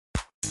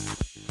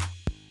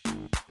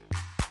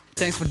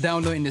Thanks for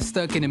downloading the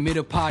Stuck in the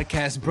Middle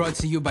podcast, brought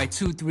to you by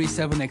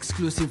 237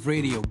 Exclusive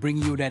Radio,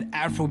 bringing you that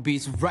Afro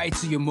beats right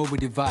to your mobile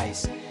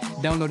device.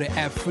 Download the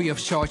app free of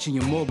charge in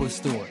your mobile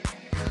store.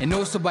 And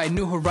also by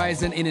New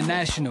Horizon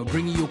International,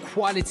 bringing you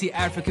quality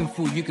African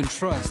food you can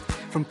trust.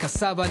 From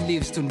cassava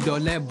leaves to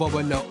ndole,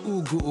 bobola,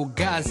 ugu,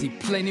 ugazi,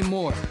 plenty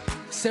more.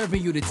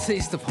 Serving you the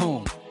taste of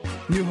home.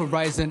 New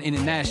Horizon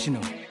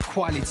International,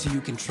 quality you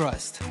can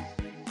trust.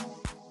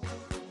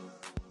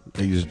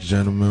 Ladies and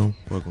gentlemen,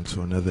 welcome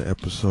to another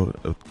episode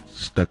of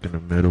Stuck in the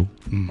Middle.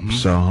 I'm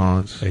Sir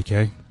Hans.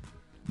 AK,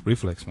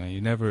 Reflex, man.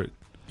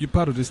 You're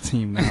part of this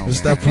team now.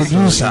 It's that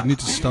producer. So you need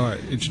to start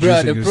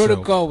introducing the yourself.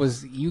 protocol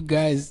was you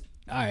guys.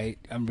 All right,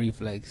 I'm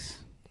Reflex.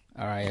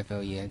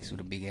 RIFLEX with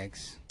a big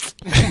X.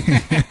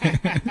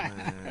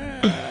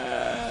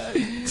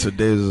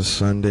 Today is a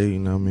Sunday, you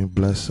know what I mean?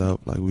 Bless up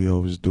like we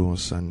always do on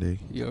Sunday.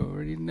 You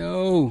already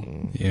know.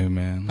 Yeah,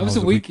 man. That was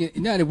the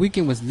weekend. The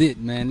weekend was lit,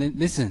 man.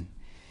 Listen,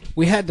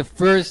 we had the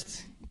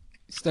first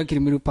Stuck in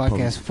the Middle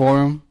podcast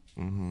forum,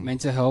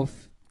 mental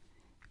health.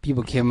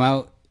 People came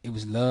out. It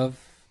was love.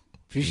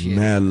 Appreciate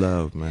Mad it.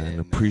 love, man.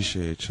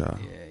 Appreciate y'all.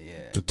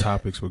 Yeah. The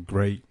topics were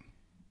great.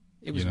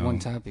 It was one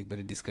topic, but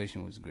the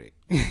discussion was great.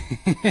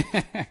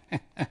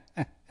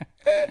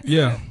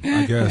 Yeah,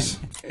 I guess.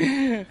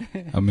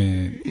 I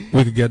mean,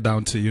 we could get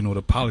down to,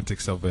 the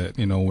politics of it,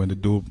 when the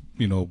dude,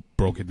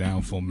 broke it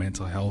down from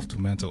mental health to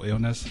mental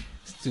illness.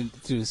 To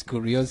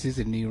scoliosis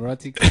and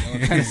neurotic and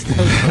all kind of stuff.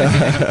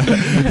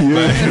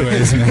 But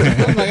anyways,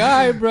 man. I'm like, all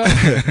right, bro.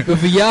 But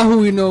for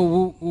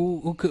Yahoo,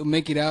 who couldn't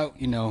make it out,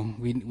 we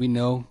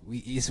know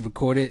it's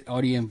recorded,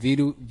 audio and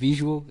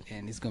visual,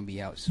 and it's gonna be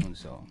out soon.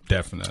 So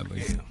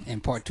Definitely.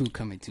 And part 2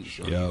 coming too.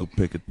 So We'll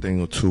pick a thing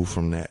or two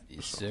from that.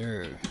 yes,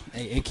 sir.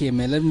 Hey, AK,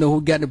 man, let them know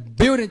who got the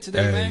building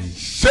today, man.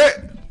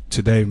 Shit!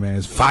 Today, man,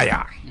 is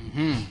fire.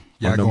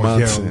 Y'all On the gonna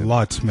hear a mountain.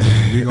 lot,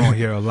 man. We're gonna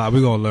hear a lot.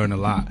 We're gonna learn a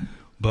lot.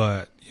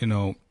 But,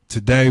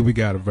 today we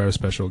got a very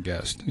special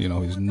guest.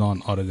 He's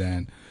none other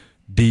than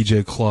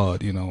DJ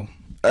Claude,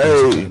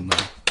 Hey!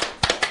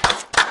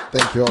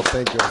 Thank y'all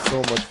so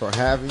much for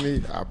having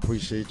me. I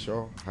appreciate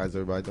y'all. How's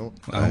everybody doing?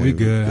 We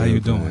good. How you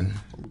Good, doing? man.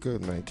 I'm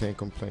good, man. Can't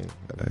complain.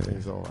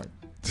 Everything's all right.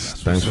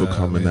 Thanks for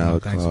coming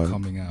out, Thanks Claude. for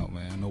coming out,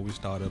 man. I know we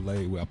started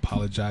late. We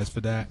apologize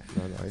for that.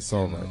 No, it's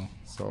all You right. know.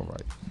 It's all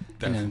right.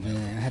 Definitely.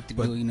 Man, I have to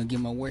go, get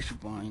my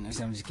worship on.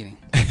 So I'm just kidding.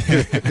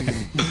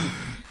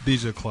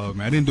 DJ Claude,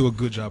 man. I didn't do a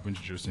good job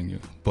introducing you,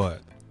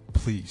 but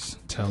please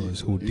tell us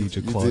who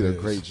DJ Claude You is. did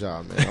a great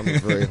job, man. I'm a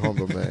very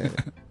humble man.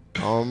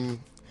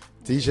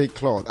 DJ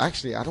Claude.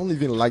 Actually, I don't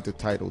even like the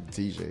title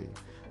DJ.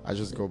 I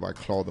just go by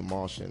Claude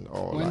Dimartian.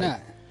 Or Why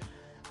not?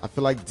 I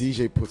feel like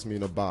DJ puts me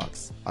in a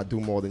box. I do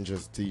more than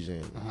just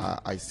DJing.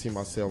 I see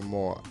myself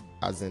more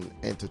as an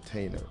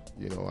entertainer,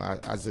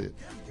 as a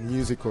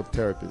musical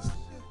therapist.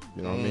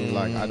 You know what I mean?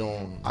 Like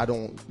I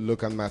don't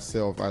look at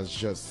myself as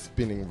just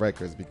spinning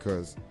records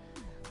because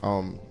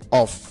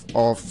off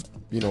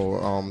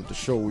the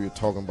show we were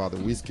talking about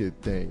the whiskey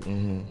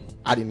thing.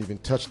 I didn't even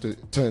touch the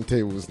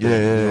turntables. You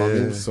know what I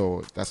mean?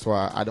 So that's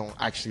why I don't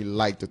actually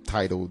like the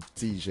title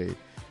DJ.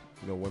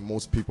 When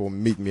most people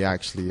meet me,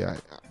 actually,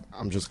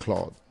 I'm just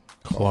Claude.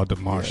 Claude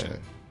Dimartian. Yeah.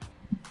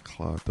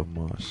 Claude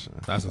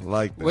Dimartian. That's I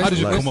like that. How did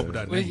you I like come up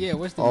that. with that name?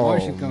 Where's the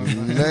Martian coming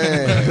from?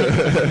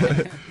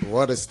 Man,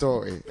 what a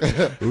story.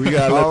 We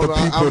gotta let the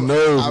people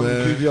know, I'm man.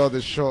 gonna give y'all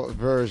the short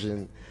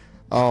version.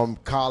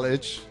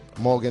 College,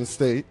 Morgan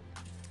State.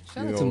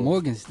 Shout out to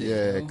Morgan State.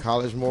 Yeah, bro.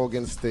 college,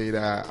 Morgan State.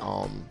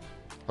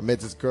 I met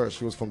this girl.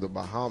 She was from the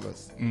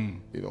Bahamas.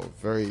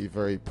 Very,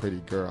 very pretty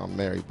girl. I'm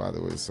married, by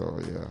the way. So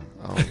yeah.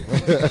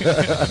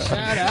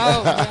 Shout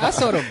out. Man. I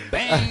saw the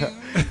bang.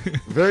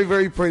 Very,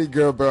 very pretty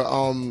girl,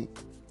 bro.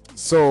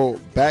 So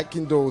back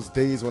in those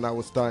days when I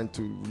was starting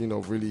to,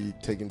 really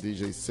taking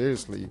DJ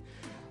seriously,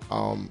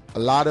 a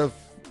lot of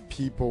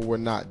people were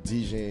not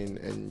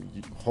DJing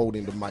and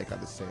holding the mic at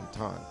the same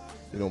time.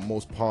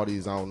 Most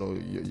parties, I don't know,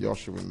 y'all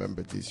should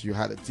remember this. You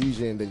had a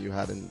DJ and then you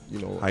had a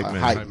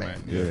hype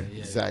man. Yeah.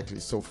 Exactly.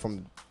 So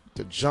from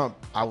the jump,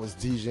 I was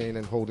DJing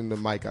and holding the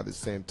mic at the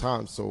same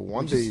time. So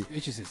one day,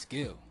 Which is a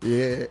skill.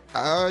 yeah,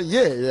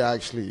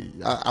 actually,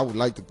 I would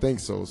like to think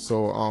so.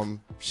 So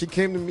she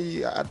came to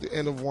me at the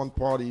end of one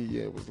party.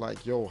 It was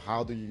like, yo,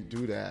 how do you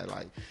do that?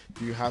 Like,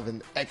 do you have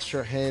an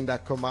extra hand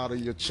that come out of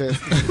your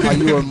chest? Are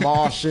you a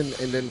Martian?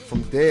 And then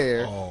from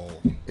there,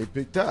 it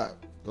picked up.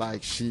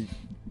 Like she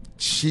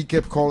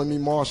kept calling me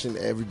Martian.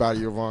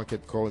 Everybody around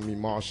kept calling me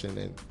Martian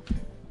and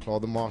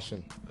Claude the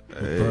Martian.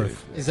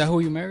 Birth. Is that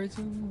who you married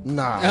to?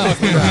 Nah, Oh.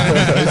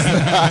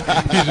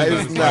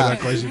 it's not.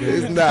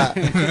 It's not.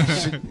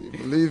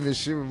 Believe me,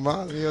 she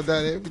reminds me of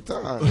that every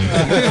time.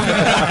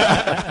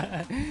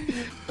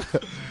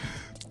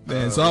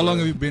 Man, so how long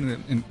have you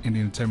been in the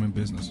entertainment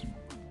business?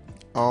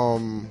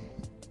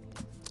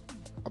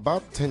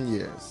 About 10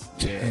 years.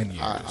 10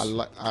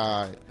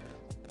 years.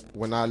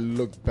 When I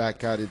look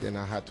back at it and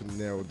I had to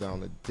narrow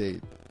down a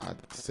date, I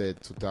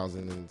said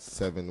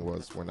 2007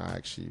 was when I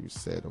actually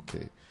said,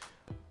 okay,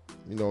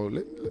 let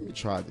me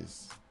try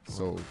this.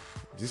 So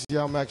this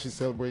year I'm actually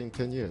celebrating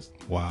 10 years.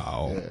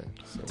 Wow. Yeah.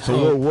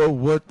 So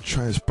what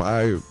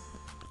transpired?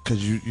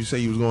 Because you say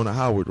you was going to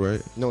Howard,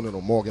 right? No,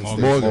 Morgan State.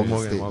 Morgan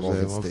State.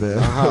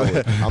 Not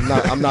Howard.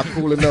 I'm not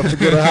cool enough to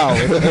go to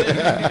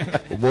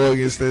Howard.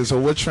 Morgan State. So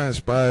what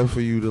transpired for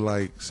you to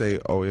like say,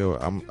 oh yo,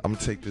 I'm gonna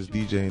take this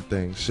DJing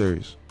thing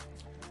serious?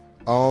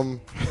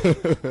 I'm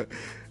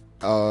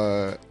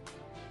gonna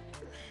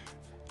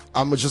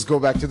just go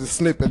back to the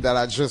snippet that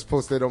I just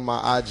posted on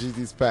my IG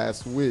this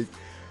past week.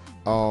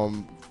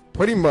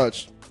 Pretty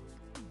much,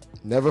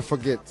 never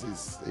forget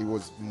this. It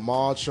was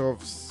March of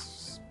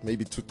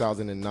maybe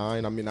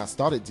 2009. I mean, I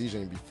started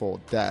DJing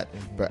before that,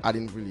 but I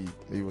didn't really.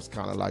 It was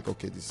kind of like,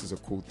 okay, this is a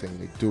cool thing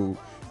to do.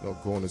 You know,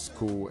 going to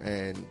school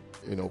and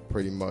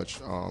pretty much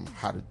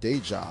had a day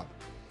job.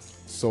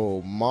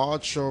 So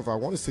March of, I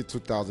want to say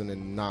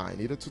 2009,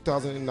 either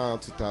 2009 or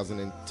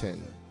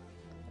 2010.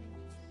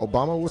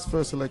 Obama was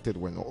first elected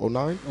when?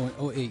 09?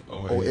 08.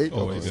 08?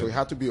 Okay, so it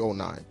had to be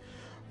 09.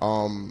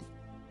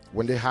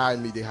 When they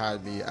hired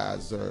me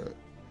as a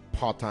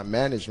part-time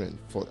management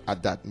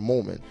at that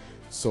moment.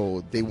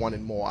 So they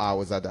wanted more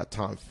hours at that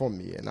time from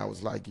me. And I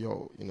was like,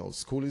 yo,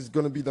 school is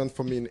going to be done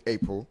for me in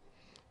April.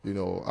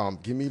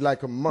 Give me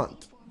like a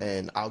month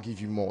and I'll give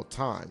you more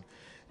time.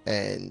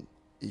 And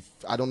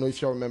I don't know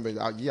if you remember,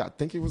 I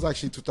think it was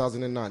actually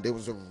 2009. There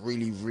was a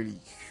really, really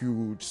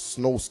huge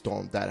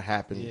snowstorm that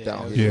happened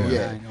down here.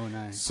 Yeah.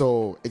 09.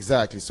 So,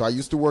 exactly. So I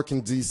used to work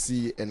in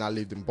D.C. and I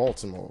lived in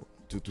Baltimore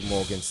due to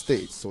Morgan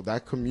State. So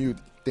that commute,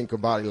 think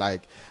about it,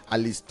 like at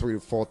least 3 to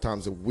 4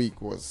 times a week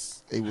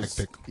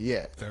Hectic.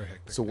 Yeah. Very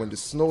hectic. So when the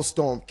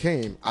snowstorm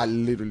came, I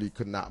literally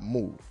could not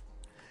move.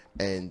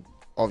 And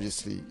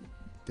obviously,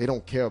 they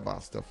don't care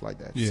about stuff like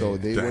that. Yeah, so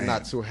they were damn.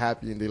 not too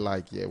happy and they're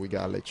like, yeah, we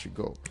gotta let you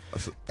go.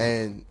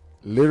 And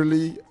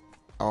literally,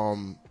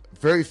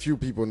 very few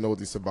people know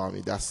this about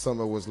me. That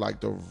summer was like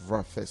the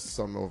roughest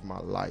summer of my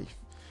life.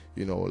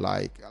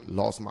 Like I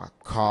lost my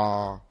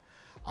car.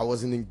 I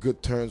wasn't in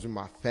good terms with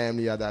my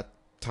family at that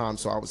time.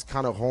 So I was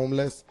kind of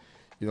homeless.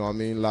 You know what I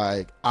mean?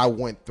 Like I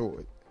went through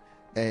it.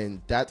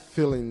 And that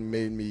feeling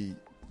made me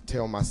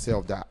tell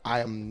myself that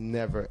I am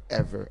never,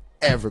 ever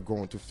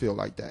going to feel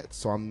like that.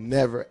 So I'm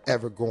never,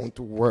 ever going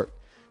to work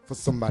for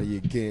somebody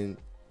again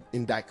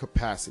in that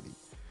capacity.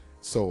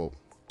 So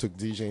took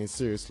DJing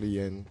seriously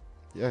and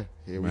yeah,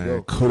 here we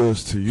go.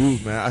 Kudos to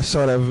you, man. I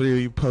saw that video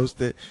you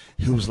posted.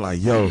 He was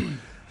like, yo,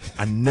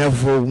 I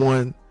never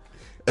want,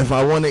 if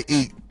I want to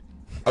eat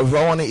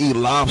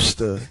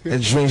lobster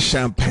and drink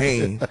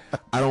champagne,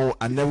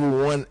 I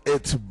never want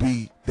it to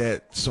be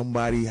that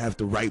somebody have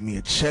to write me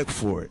a check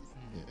for it.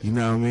 You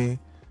know what I mean?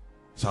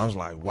 So I was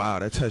like, wow,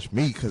 that touched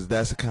me because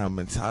that's the kind of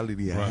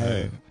mentality I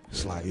had.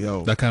 It's like,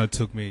 yo. That kind of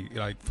took me,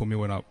 like, for me,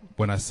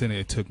 when I seen it,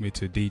 it took me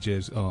to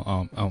DJ's,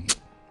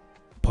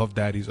 Puff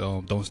Daddy's,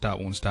 Don't Stop,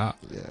 Won't Stop.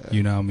 Yeah.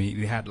 You know what I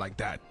mean? It had, like,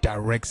 that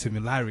direct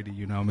similarity,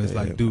 you know what I mean? It's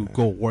like, dude,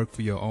 go work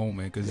for your own,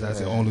 man, because that's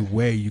the only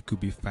way you could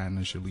be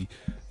financially,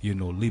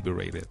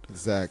 liberated.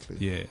 Exactly.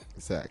 Yeah.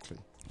 Exactly.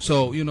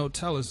 So,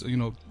 tell us,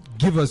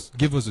 give us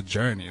a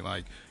journey.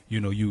 Like,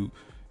 you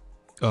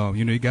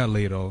got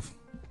laid off.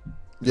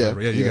 Yeah.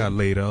 You got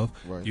laid off.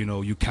 Right.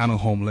 You kind of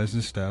homeless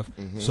and stuff.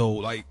 So,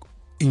 like,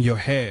 in your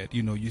head,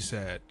 you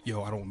said,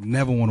 yo, I don't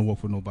never want to work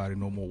for nobody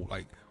no more.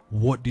 Like,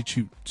 what did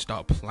you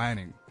start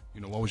planning?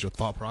 What was your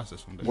thought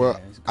process from there?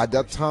 Well, at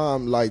that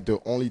time, like, the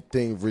only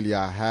thing really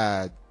I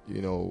had,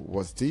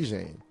 was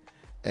DJing.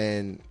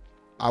 And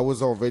I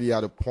was already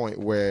at a point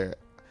where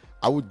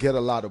I would get a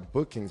lot of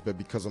bookings, but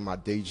because of my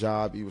day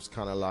job, it was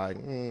kind of like,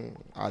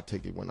 I'll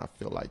take it when I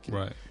feel like it.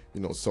 Right.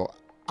 So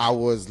I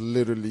was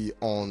literally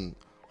on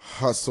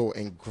hustle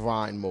and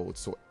grind mode.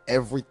 So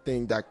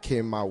everything that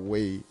came my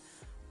way,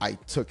 I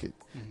took it.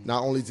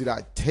 Not only did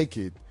I take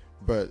it,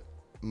 but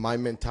my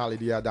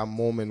mentality at that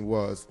moment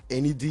was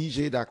any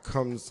DJ that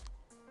comes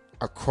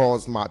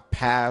across my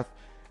path,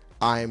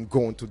 I am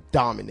going to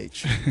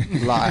dominate you.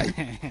 Like,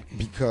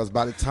 because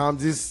by the time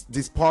this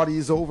party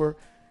is over,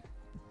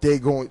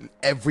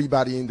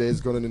 everybody in there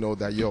is going to know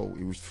that, yo,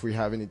 if we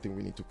have anything,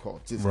 we need to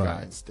call this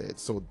guy instead.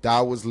 So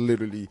that was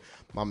literally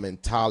my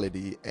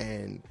mentality.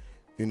 And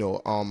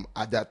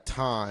at that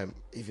time,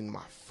 even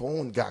my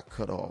phone got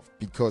cut off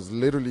because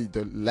literally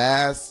the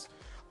last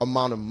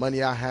amount of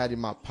money I had in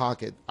my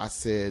pocket, I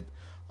said,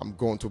 I'm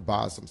going to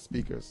buy some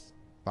speakers.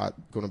 I'm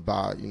going to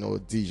buy, a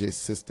DJ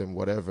system,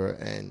 whatever,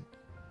 and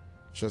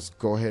just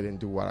go ahead and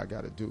do what I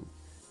got to do,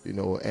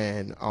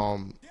 and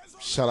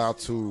shout out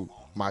to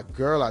my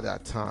girl at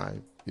that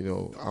time,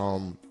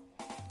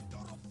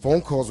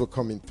 phone calls were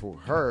coming through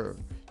her.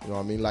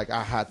 Like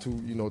I had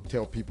to,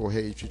 tell people,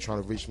 hey, if you're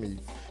trying to reach me,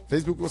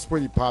 Facebook was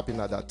pretty popping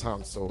at that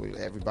time. So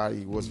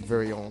everybody was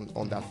very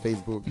on that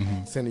Facebook,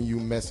 sending you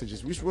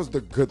messages, which was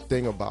the good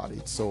thing about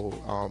it. So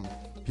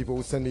people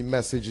would send me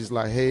messages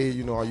like, hey,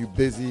 are you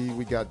busy?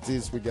 We got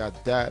this, we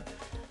got that.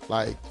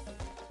 Like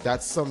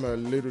that summer,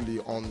 literally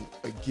on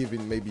a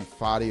given maybe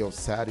Friday or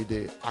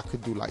Saturday, I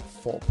could do like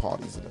 4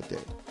 parties in a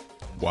day.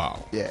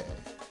 Wow. Yeah.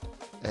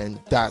 And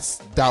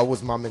that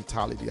was my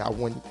mentality.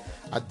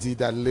 I did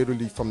that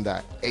literally from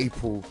that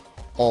April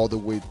all the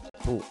way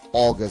through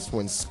August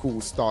when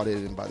school started.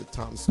 And by the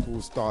time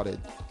school started,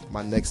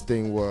 my next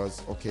thing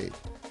was, okay,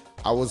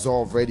 I was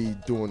already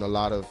doing a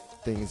lot of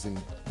things in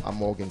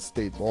Morgan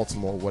State,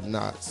 Baltimore,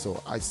 whatnot.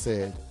 So I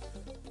said,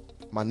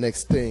 my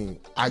next thing,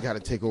 I got to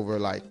take over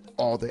like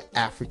all the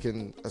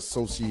African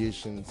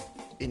associations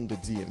in the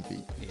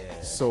DMV.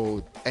 Yeah.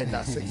 So, and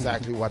that's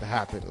exactly what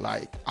happened.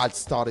 Like, I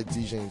started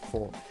DJing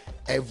for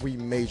every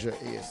major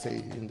ASA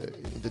in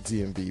the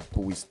DMV: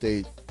 Bowie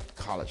State,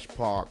 College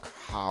Park,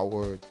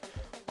 Howard,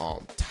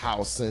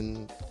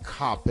 Towson,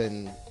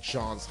 Coppin,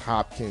 Johns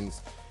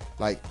Hopkins.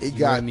 Like, it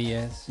got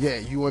UMES. Yeah,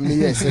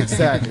 UMES,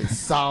 exactly.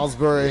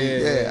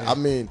 Salisbury, yeah. I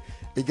mean,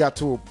 it got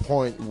to a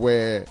point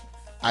where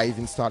I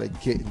even started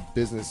getting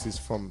businesses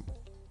from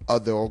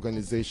other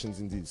organizations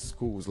in these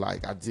schools.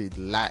 Like, I did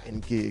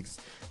Latin gigs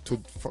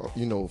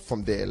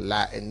from their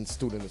Latin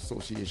Student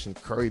Association,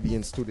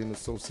 Caribbean Student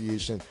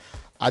Association.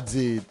 I've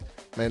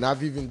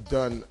even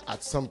done,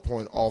 at some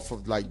point, off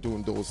of like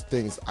doing those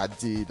things, I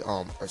did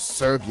a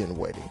Serbian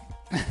wedding.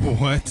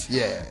 What?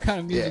 Yeah. What kind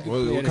of music? Yeah.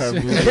 You What play kind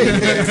at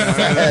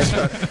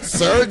of a music?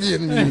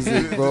 Serbian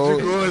music, bro.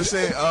 Did you go and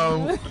say,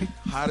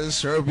 hottest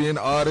Serbian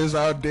artists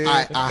out there?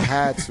 I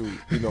had to,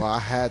 I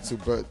had to.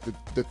 But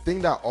the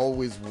thing that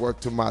always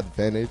worked to my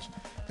advantage,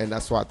 and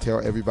that's why I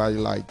tell everybody,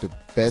 like, the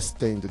best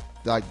thing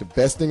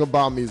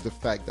about me is the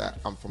fact that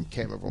I'm from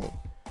Cameroon.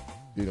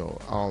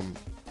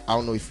 I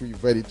don't know if we're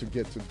ready to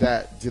get to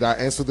that. Did I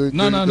answer the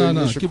No.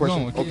 initial Keep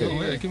question?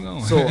 going. Keep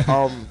going.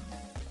 So,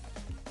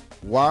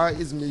 why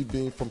is me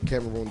being from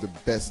Cameroon the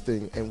best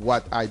thing, and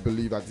what I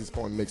believe at this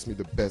point makes me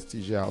the best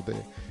DJ out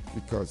there?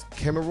 Because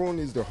Cameroon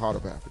is the heart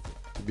of Africa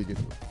to begin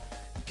with.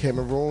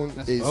 Cameroon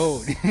is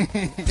old.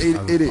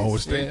 it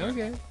is. Yeah,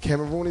 okay.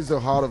 Cameroon is the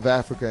heart of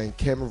Africa, and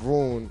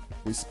Cameroon,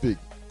 we speak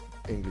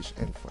English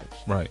and French.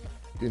 Right.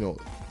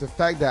 The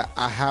fact that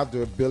I have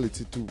the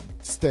ability to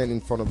stand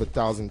in front of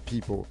 1,000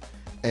 people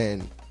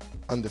and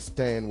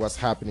understand what's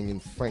happening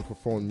in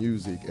Francophone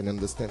music and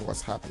understand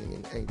what's happening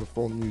in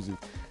Anglophone music,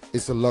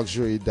 it's a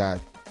luxury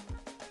that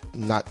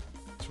not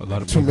A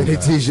lot of too many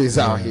people have. DJs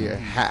out here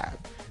have.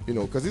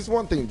 Because it's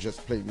one thing to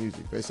just play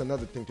music, but it's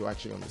another thing to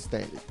actually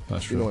understand it.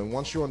 That's true. And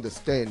once you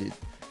understand it,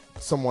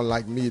 someone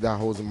like me that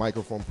holds a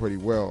microphone pretty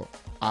well,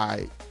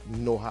 I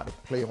know how to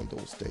play on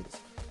those things.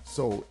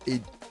 So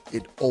it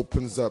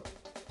opens up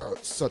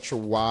such a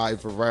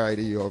wide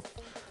variety of,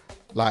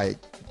 like,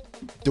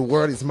 the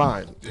word is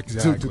mine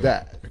to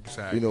that.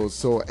 Exactly.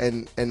 So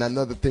and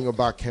another thing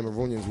about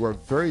Cameroonians, we're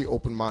very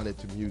open-minded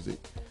to music.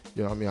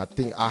 I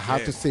think I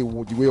have to say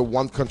we're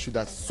one country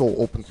that's so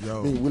open.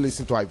 We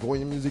listen to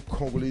Ivorian music,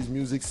 Congolese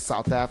music,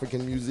 South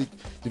African music,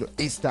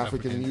 East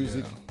African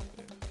music.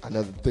 Yeah.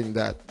 Another thing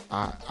that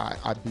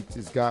I beat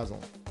these guys on.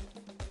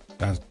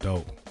 That's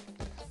dope,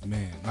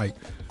 man. Like,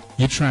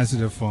 you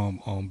transited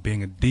from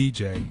being a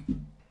DJ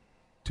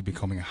to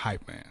becoming a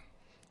hype man.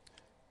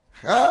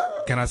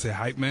 Can I say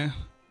hype man?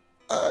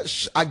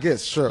 I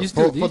guess, sure. You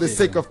still For the DJ,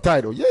 sake though. of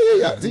title. Yeah.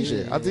 I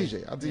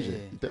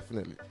DJ,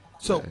 definitely.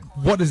 So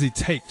what does it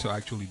take to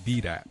actually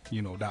be that,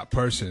 that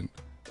person?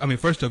 I mean,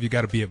 first off, you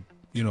got to be a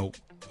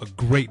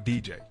great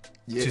DJ.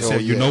 Yeah. To say,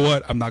 you know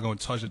what, I'm not going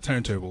to touch the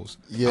turntables.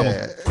 Yeah. I'm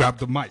going to grab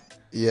the mic.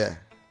 Yeah.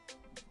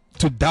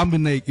 To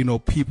dominate,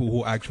 people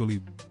who actually,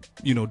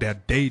 their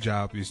day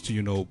job is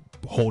to,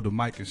 hold the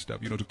mic and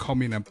stuff, to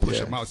come in and push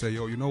them out, say,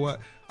 yo, you know what,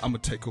 I'm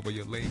going to take over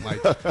your lane.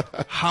 Like,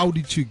 how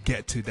did you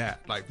get to that?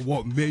 Like,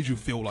 what made you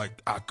feel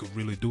like I could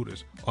really do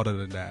this? Other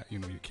than that,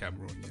 you're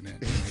Cameroonian.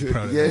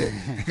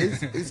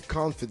 It's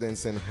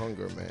confidence and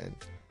hunger, man.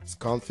 It's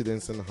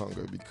confidence and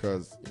hunger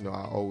because,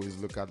 I always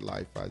look at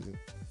life as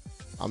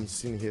I'm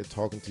sitting here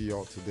talking to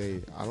y'all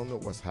today. I don't know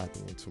what's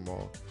happening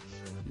tomorrow.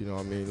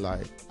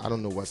 Like, I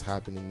don't know what's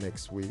happening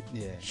next week.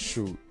 Yeah.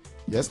 Shoot.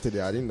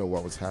 Yesterday, I didn't know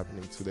what was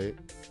happening today.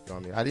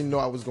 I didn't know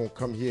I was going to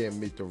come here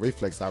and make the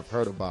reflex I've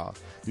heard about,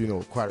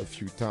 quite a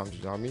few times.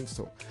 You know what I mean?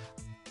 So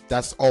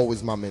that's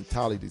always my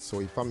mentality. So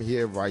if I'm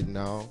here right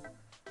now,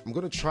 I'm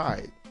going to try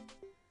it.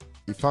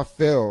 If I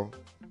fail,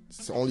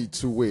 it's only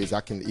two ways.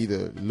 I can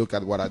either look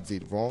at what I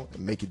did wrong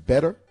and make it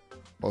better,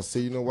 or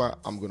say, you know what,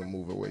 I'm going to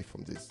move away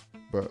from this.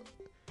 But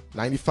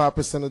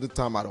 95% of the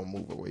time, I don't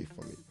move away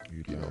from it.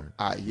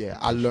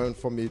 I learn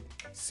from it,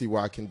 see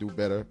what I can do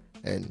better,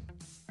 and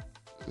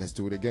let's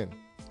do it again.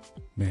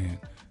 Man,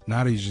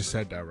 now that you just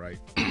said that, right?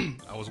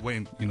 I was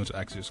waiting, to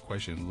ask this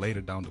question later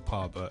down the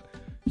pod, but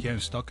here in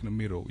Stuck in the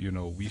Middle,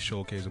 we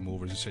showcase the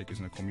movers and shakers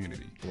in the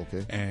community.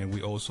 Okay. And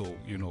we also,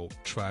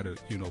 try to,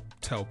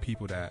 tell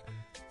people that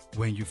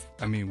when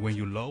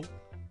you're low,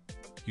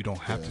 you don't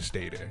have to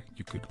stay there.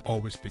 You could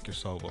always pick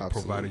yourself up,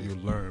 provided you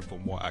learn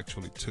from what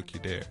actually took you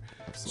there.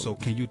 Absolutely. So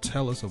can you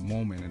tell us a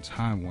moment in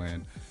time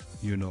when,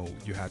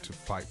 you had to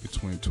fight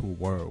between two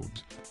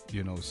worlds,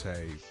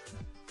 say,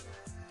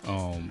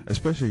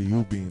 Especially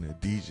you being a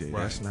DJ,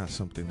 Right. that's not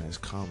something that's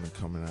common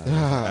coming out of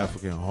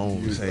African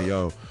homes. Say,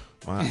 yo,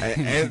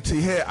 and to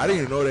hear, I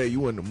didn't know that you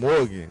went to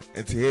Morgan.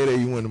 And to hear that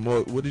you went to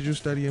Morgan, what did you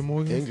study in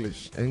Morgan?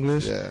 English.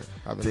 English? Yeah.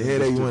 To hear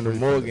that you went to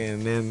Morgan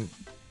and then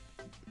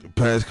the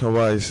parents come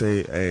by and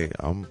say, hey,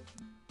 I'm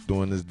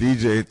doing this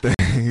DJ thing.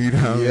 You know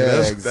what I mean?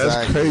 That's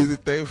exactly. crazy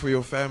thing for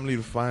your family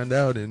to find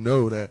out and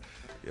know that,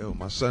 yo,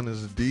 my son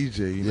is a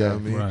DJ, you know what I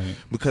mean? Right.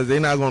 Because they're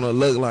not going to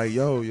look like,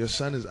 yo, your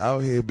son is out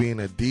here being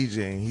a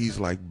DJ and he's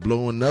like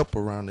blowing up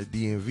around the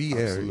DMV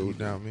area, you know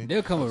what I mean?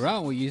 They'll come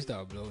around when you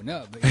start blowing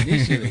up, but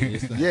initially,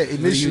 it's like, Yeah, what are you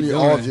initially,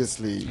 doing?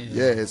 obviously.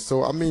 Yeah.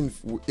 So, I mean,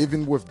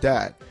 even with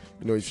that,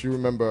 you know, if you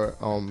remember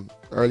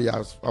earlier,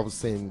 I was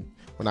saying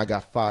when I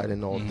got fired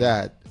and all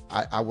that,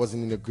 I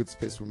wasn't in a good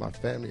space with my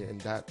family, and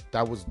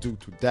that was due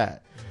to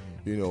that.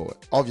 You know,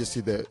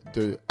 obviously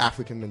the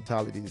African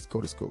mentality is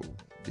go to school,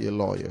 be a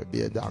lawyer,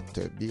 be a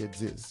doctor, be a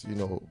this, you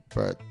know,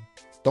 but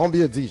don't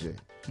be a DJ.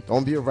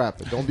 Don't be a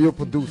rapper. Don't be a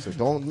producer.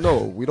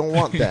 We don't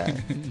want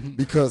that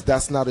because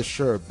that's not a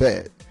sure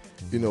bet.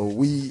 You know,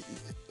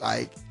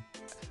 I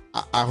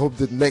hope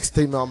the next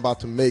statement I'm about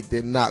to make,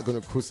 they're not going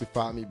to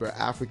crucify me, but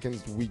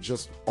Africans, we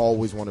just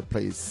always want to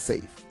play it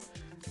safe.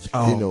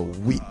 You know,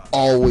 we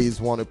always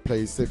want to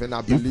play safe, and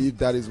I believe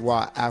that is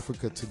why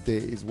Africa today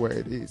is where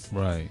it is.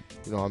 Right.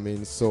 You know what I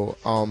mean? So,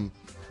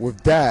 with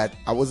that,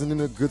 I wasn't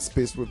in a good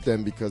space with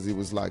them because it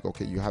was like,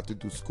 okay, you have to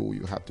do school.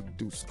 You have to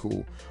do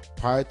school.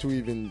 Prior to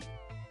even,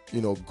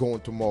 you know, going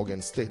to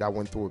Morgan State, I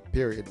went through a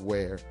period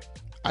where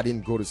I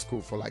didn't go to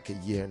school for like a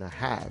year and a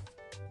half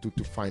due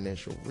to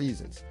financial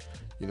reasons.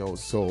 You know,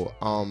 so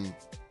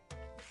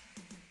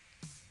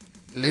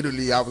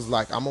literally I was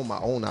like, I'm on my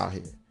own out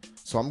here.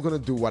 So I'm going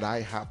to do what I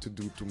have to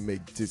do to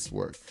make this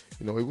work.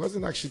 You know, it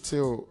wasn't actually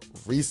till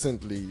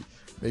recently,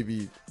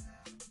 maybe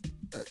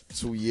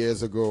 2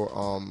 years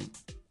ago,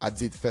 I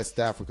did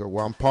Fest Africa,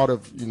 where I'm part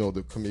of, you know,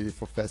 the committee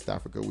for Fest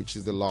Africa, which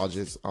is the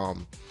largest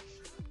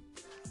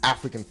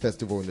African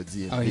festival in the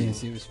DMV. Oh, yeah,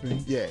 Silver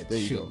Spring? Yeah, there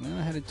you go. Man,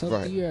 I had to talk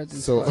Right. to you after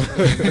this So,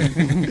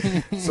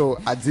 podcast. so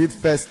I did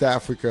Fest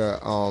Africa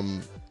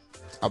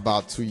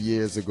about 2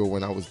 years ago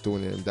when I was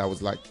doing it, and that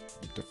was like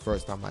the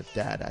first time my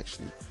dad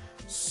actually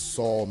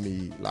saw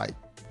me like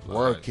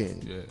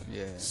working.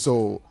 Yeah.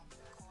 So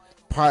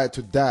prior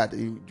to that,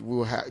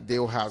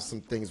 they'll have some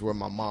things where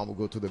my mom will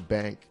go to the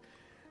bank,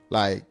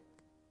 like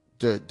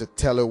the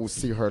teller will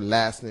see her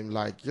last name,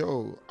 like,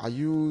 yo, are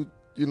you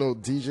know,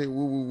 DJ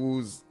Woo Woo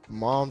Woo's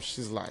mom?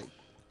 She's like,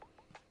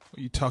 What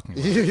are you talking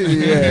about?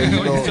 yeah,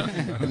 you know,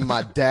 and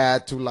my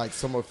dad to like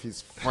some of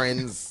his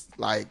friends,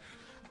 like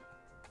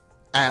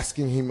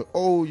asking him,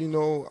 oh, you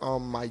know,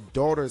 my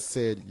daughter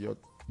said your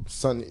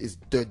son is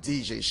the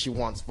DJ she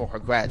wants for her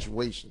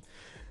graduation.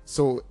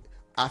 So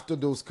after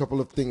those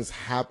couple of things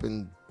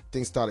happened,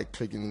 things started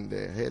clicking in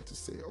their head to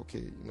say, okay,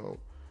 you know,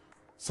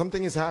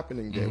 something is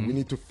happening there. We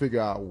need to figure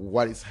out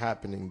what is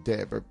happening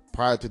there. But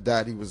prior to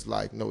that, he was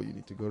like, no, you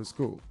need to go to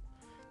school.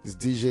 This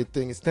DJ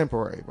thing is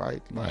temporary,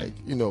 right? Like,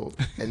 you know,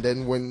 and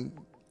then when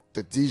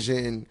the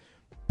DJing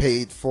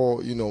paid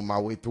for, you know, my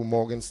way through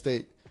Morgan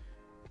State,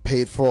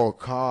 paid for a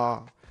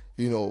car,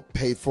 you know,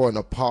 paid for an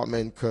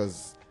apartment,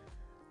 because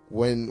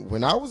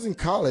when I was in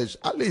college,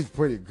 I lived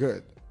pretty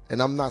good.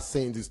 And I'm not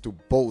saying this to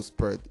boast,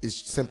 but it's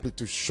simply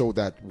to show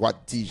that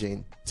what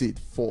DJing did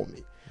for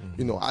me.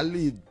 You know, I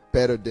lived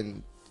better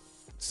than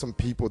some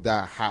people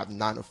that have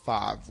 9 to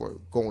 5, were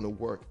going to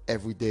work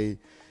every day,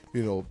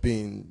 you know,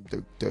 being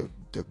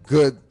the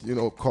good, you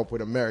know,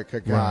 corporate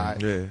America guy.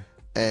 Right. Yeah.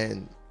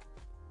 And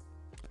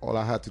all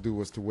I had to do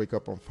was to wake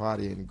up on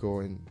Friday and go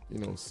and, you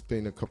know,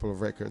 spin a couple of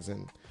records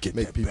and Get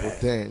make that people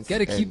bag. dance.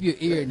 Gotta keep And- your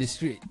ear in the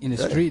street,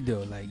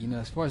 though. Like, you know,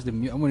 as far as the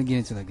I want to get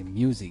into like the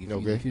music,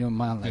 if you don't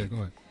mind. Like, Go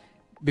ahead.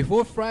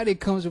 before Friday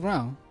comes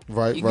around,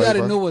 Right, you right,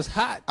 gotta right. know what's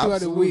hot throughout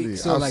Absolutely, the week.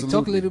 So, like, talk a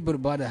absolutely. little bit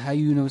about it. How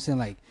you know what I'm saying?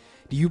 Like,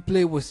 do you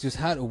play what's just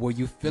hot, or were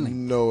you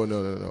feeling?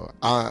 No.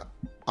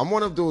 I'm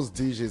one of those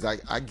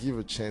DJs. I give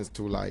a chance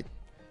to like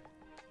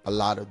a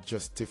lot of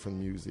just different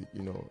music.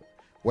 You know,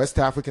 West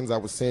Africans. I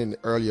was saying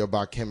earlier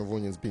about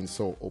Cameroonians being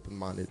so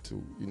open-minded to,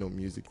 you know,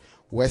 music.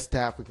 West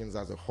Africans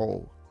as a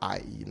whole,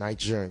 i.e.,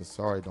 Nigerians.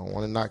 Sorry, don't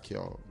want to knock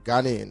y'all.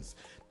 Ghanaians.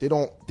 They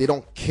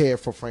don't care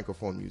for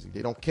Francophone music.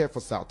 They don't care for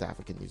South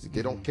African music.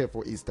 They don't care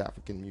for East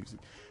African music.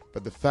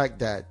 But the fact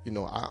that, you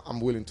know, I'm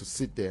willing to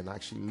sit there and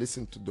actually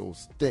listen to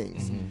those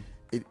things,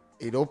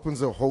 it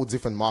opens a whole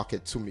different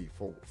market to me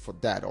for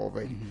that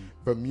already.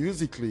 But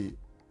musically,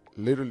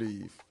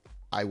 literally,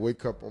 I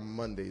wake up on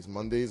Mondays.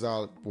 Mondays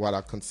are what I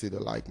consider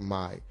like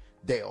my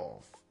day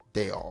off.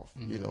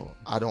 You know,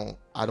 I don't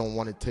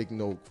want to take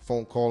no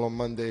phone call on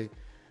Monday.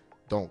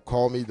 Don't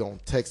call me.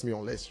 Don't text me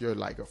unless you're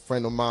like a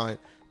friend of mine.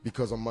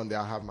 Because on Monday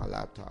I have my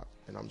laptop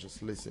and I'm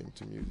just listening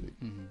to music.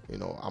 You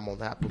know, I'm on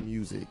Apple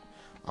Music,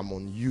 I'm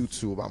on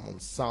YouTube, I'm on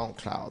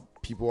SoundCloud.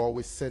 People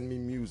always send me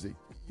music.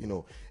 You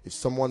know, if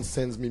someone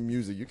sends me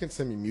music, you can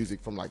send me music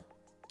from like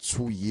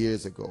 2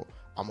 years ago.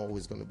 I'm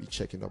always going to be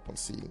checking up on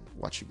seeing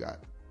what you got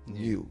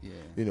new.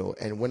 You know,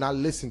 and when I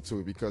listen to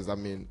it, because I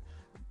mean,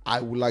 I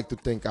would like to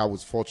think I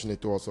was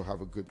fortunate to also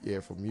have a good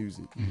ear for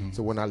music.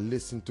 So when I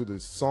listen to the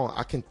song,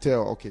 I can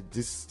tell, okay,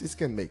 this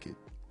can make it,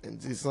 and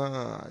this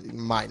it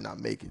might not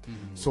make it.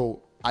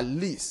 So at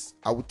least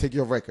I would take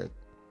your record,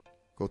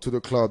 go to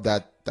the club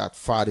that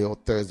Friday or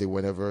Thursday,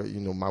 whenever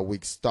my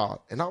week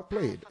start, and I'll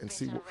play it and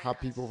see how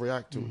people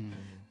react to it.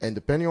 And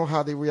depending on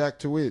how they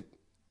react to it,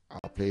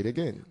 I'll play it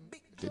again.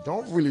 If they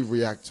don't really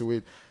react to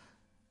it,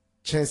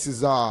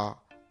 chances are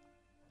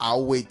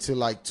I'll wait till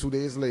like 2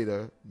 days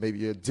later,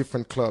 maybe a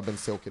different club, and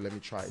say, okay, let me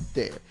try it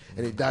there.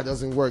 And if that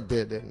doesn't work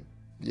there, then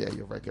yeah,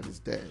 your record is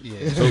dead.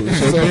 Yeah. So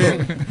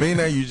being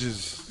that you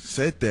just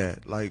said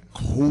that, like,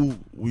 who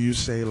will you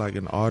say, like,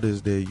 an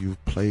artist that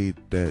you've played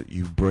that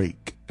you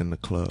break in the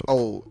club?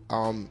 Oh,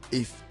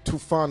 if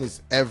Tufan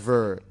is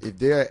if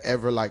they're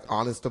ever like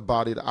honest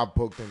about it, I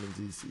booked them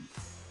in DC.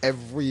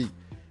 Every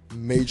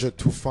major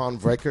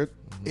Tufan record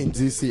in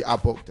DC, I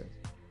booked them.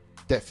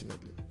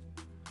 Definitely.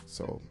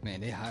 So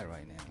man, they hot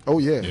right now. Oh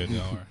yeah. Yeah, they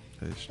are.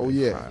 Oh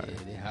yeah. Yeah,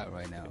 they hot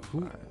right now.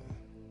 Who,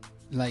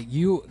 like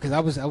you, because I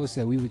was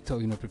we were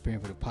talking, preparing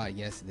for the pod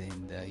yesterday,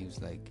 and he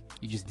was like,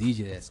 you just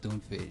DJ at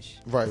Stonefish.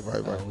 Right.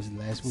 Was it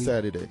last week?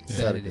 Saturday.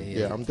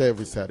 Yeah. I'm there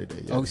every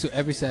Saturday. Yeah. Oh, so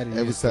every Saturday.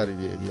 Every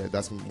Saturday. Yeah.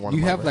 That's one. You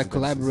of my have like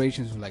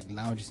residencies. collaborations with like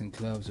lounges and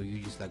clubs, or you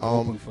just like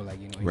open for like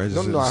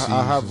No,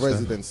 I have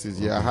residencies.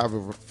 Yeah, I have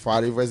a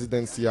Friday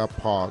residency at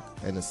Park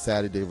and a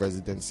Saturday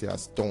residency at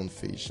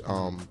Stonefish.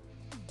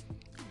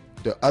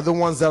 The other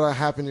ones that are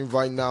happening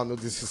right now, no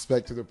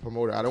disrespect to the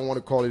promoter, I don't want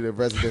to call it a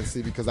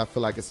residency because I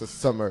feel like it's a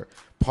summer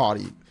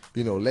party.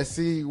 Let's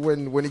see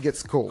when it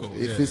gets cold.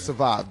 If it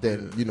survives,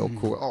 then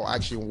cool. Oh,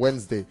 actually,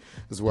 Wednesday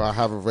is where I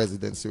have a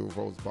residency with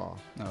Rose Bar.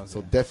 Oh, okay.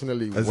 So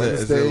definitely Wednesday.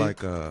 Is it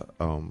like a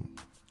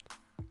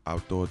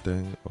outdoor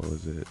thing, or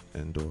is it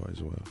indoor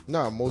as well?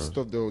 No, most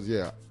of those,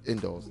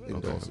 indoors.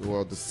 Okay.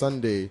 Well, the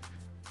Sunday,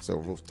 so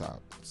rooftop,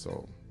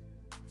 so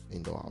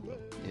indoor, outdoor.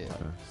 Yeah.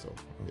 Okay. So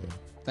yeah.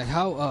 Like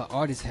how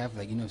artists have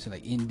like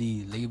like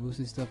indie labels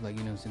and stuff, like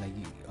like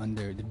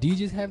under the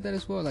DJs have that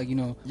as well, like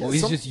or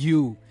it's just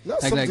you, no,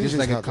 like just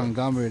like a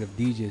conglomerate that. of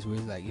DJs where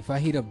it's like if I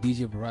hit up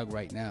DJ Barack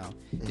right now,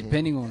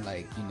 depending on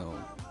like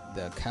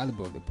the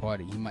caliber of the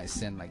party, he might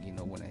send like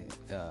when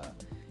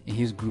in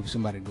his group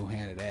somebody to go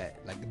handle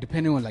that, like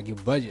depending on like your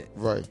budget.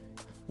 Right.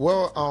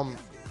 Well,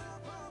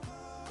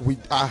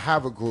 I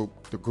have a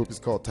group. The group is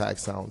called Tag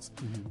Sounds.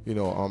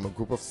 A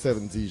group of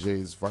 7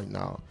 DJs right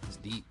now. It's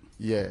deep.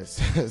 Yes,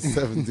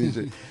 7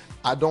 DJs.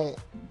 I don't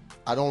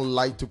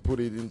like to put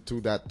it into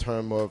that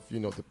term of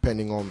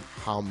depending on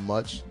how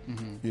much.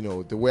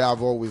 The way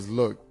I've always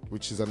looked,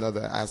 which is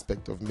another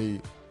aspect of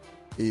me.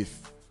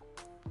 If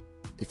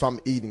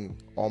I'm eating,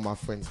 all my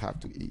friends have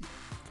to eat.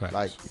 Right.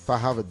 Like if I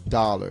have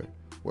 $1,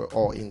 we're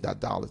all in that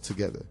dollar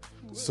together.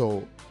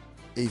 So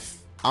if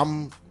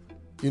I'm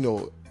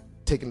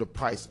taking the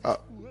price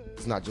up,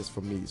 it's not just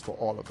for me, it's for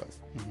all of us.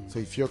 So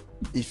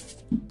if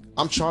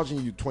I'm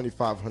charging you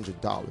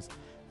 $2,500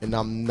 and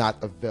I'm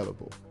not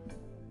available,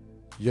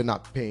 you're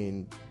not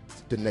paying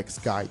the next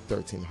guy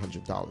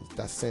 $1,300.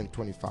 That same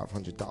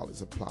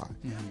 $2,500 apply.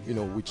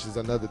 Which is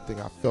another thing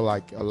I feel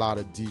like a lot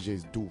of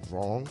DJs do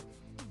wrong.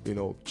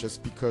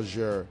 Just because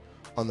you're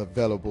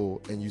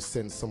unavailable and you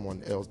send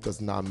someone else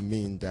does not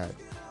mean that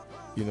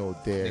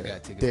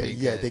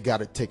they got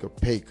to take a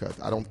pay cut.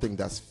 I don't think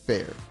that's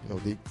fair.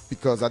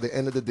 Because at the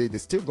end of the day, they're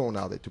still going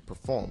out there to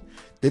perform.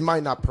 They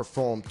might not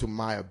perform to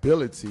my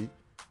ability,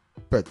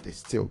 but they're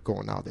still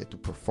going out there to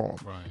perform.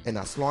 Right. And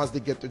as long as they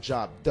get the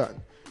job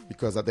done,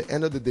 because at the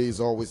end of the day,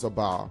 it's always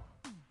about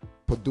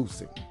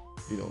producing.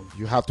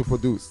 You have to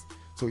produce.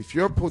 So if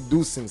you're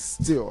producing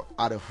still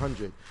at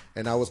 100,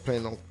 and I was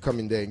planning on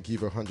coming there and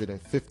give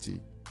 150,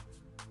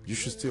 you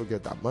should still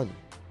get that money.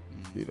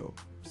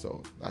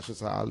 So that's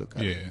just how I look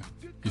at it.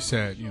 Yeah. You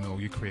said,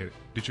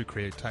 did you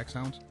create Tag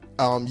Sounds?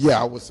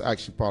 Yeah, I was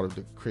actually part of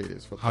the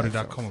creators for How did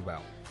that Sounds. come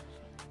about?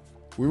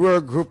 We were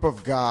a group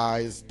of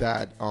guys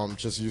that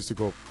just used to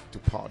go to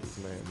parties,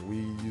 man. We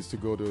used to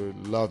go to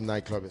Love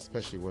nightclub,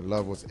 especially when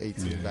Love was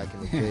 18 back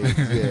in the day.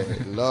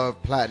 Yeah,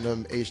 Love,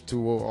 Platinum,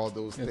 H2O, all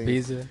those things.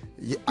 Visa.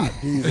 Yeah,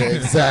 Visa,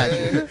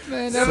 exactly.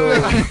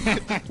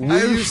 So we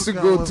used to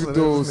go to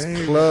those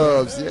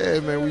clubs.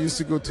 Yeah, man, we used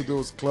to go to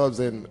those clubs,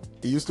 and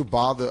it used to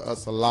bother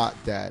us a lot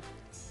that,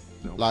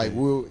 like,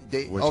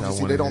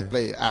 obviously they don't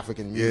play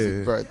African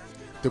music, but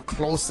the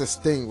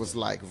closest thing was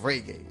like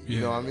reggae.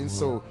 You know what I mean?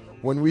 So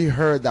when we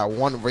heard that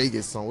one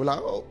reggae song, we're like,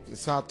 oh,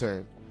 it's our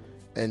turn.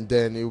 And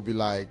then it would be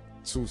like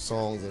 2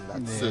 songs and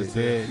that's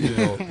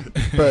it.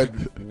 But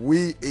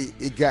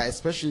it got,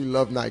 especially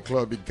Love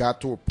Nightclub, it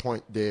got to a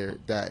point there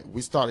that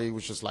we started, it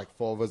was just like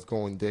 4 of us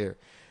going there.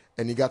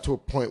 And it got to a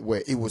point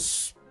where it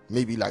was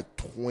maybe like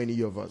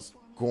 20 of us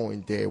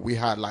going there. We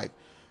had like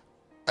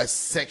a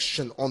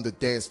section on the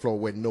dance floor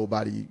where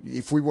nobody,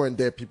 if we weren't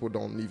there, people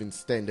don't even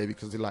stand there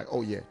because they're like,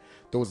 oh yeah,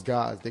 those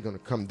guys, they're going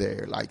to come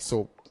there. Like,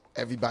 so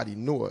everybody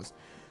knew us.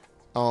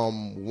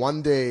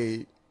 One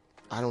day,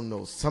 I don't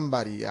know,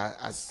 somebody,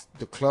 as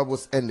the club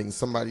was ending,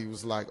 somebody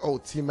was like, oh,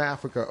 Team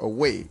Africa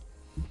away.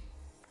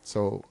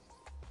 So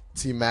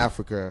Team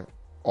Africa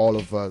all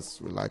of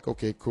us were like,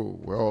 okay, cool,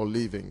 we're all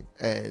leaving.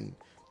 And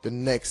the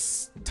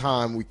next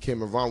time we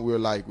came around,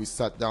 we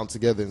sat down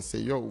together and say,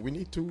 yo, we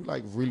need to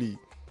like really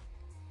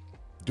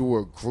do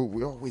a group.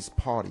 We're always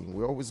partying,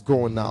 we're always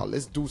going out.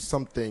 Let's do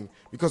something,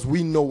 because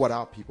we know what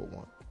our people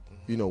want.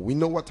 You know, we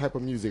know what type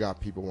of music our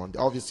people want.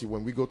 Obviously,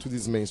 when we go to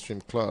these mainstream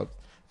clubs,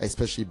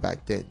 especially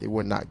back then, they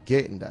were not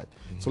getting that.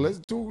 So let's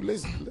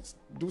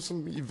do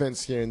some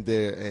events here and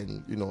there,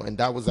 and you know, and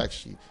that was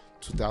actually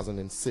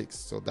 2006.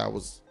 So that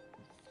was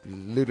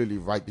literally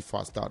right before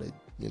I started,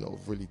 you know,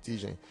 really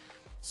DJing.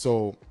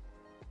 So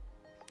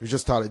we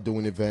just started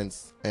doing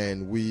events,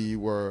 and we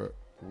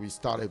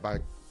started by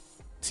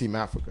Team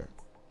Africa.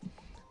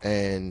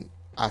 And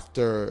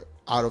after,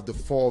 out of the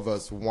 4 of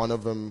us, one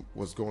of them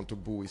was going to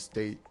Bowie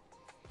State,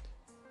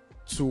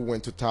 2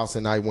 went to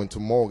Towson, I went to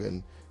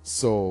Morgan.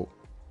 So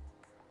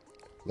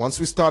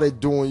once we started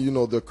doing, you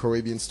know, the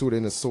Caribbean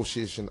Student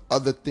Association,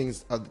 other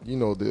things, you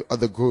know, the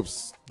other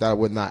groups that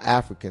were not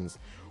Africans,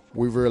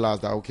 we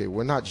realized that, okay,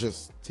 we're not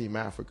just Team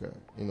Africa,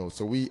 you know.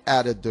 So we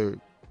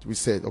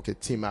said, okay,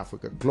 Team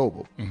Africa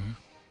Global.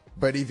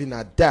 But even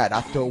at that,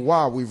 after a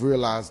while, we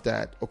realized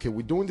that, okay,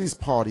 we're doing these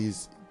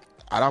parties.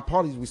 At our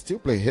parties, we still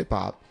play hip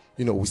hop.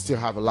 You know, we still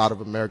have a lot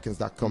of Americans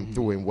that come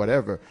through and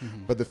whatever.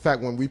 But the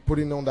fact, when we put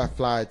in on that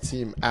flyer,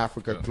 Team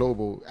Africa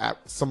Global,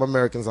 some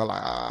Americans are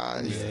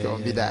like, it's going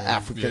to be that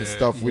African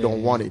stuff. We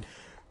don't want it.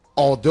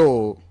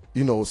 Although,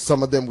 you know,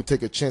 some of them would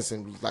take a chance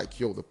and was like,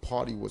 yo, the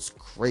party was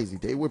crazy.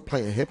 They were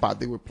playing hip hop.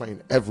 They were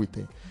playing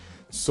everything.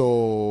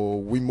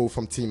 So we moved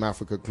from Team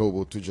Africa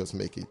Global to just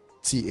make it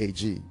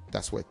TAG.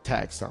 That's where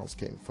Tag Sounds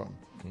came from.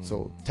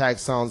 So Tag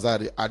Sounds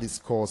at its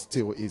core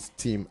still is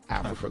Team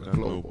Africa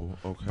Global.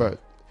 Okay.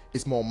 But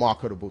it's more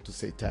marketable to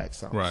say Tag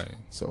Sounds. Right.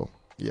 So,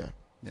 yeah.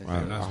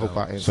 Right. I hope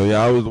I answered. So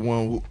y'all was the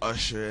one who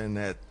ushered in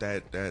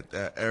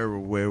that era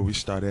where we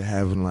started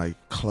having like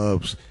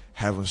clubs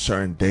having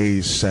certain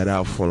days set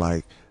out for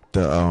like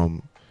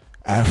the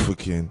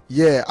African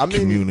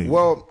community.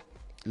 Well,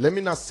 let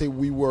me not say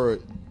we were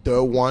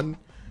the one.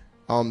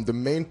 The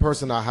main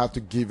person I have to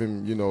give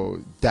him, you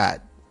know,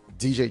 that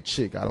DJ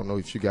Chick. I don't know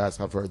if you guys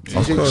have heard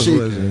DJ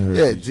Chick.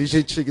 Yeah,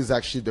 DJ Chick is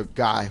actually the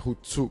guy who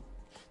took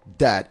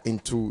that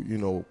into, you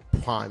know,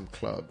 prime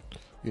club,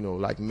 you know,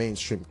 like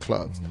mainstream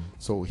clubs.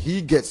 So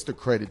he gets the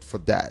credit for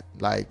that.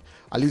 Like,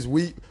 at least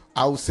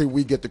I would say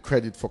we get the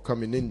credit for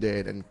coming in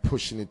there and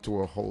pushing it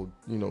to a whole,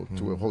 you know,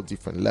 to a whole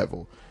different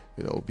level,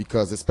 you know,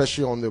 because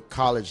especially on the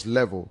college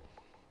level,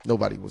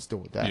 nobody was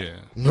doing that. Yeah.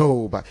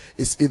 Nobody.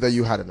 It's either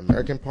you had an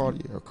American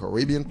party, a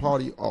Caribbean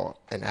party, or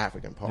an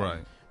African party.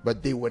 Right.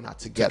 But they were not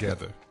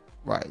together.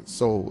 Right.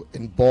 So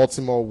in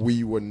Baltimore,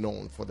 we were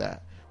known for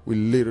that. We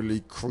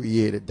literally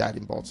created that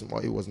in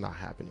Baltimore. It was not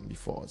happening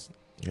before us.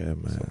 Yeah,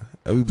 man.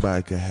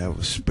 Everybody could have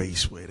a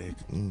space where they,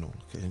 you know,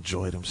 can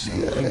enjoy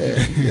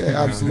themselves.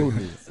 Yeah,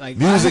 absolutely. Like,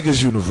 Music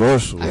is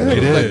universal. I heard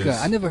It of, is. like,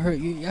 I never heard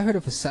you. I heard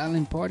of a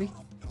silent party.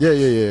 Yeah.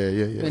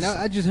 Man,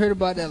 I just heard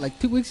about that like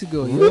 2 weeks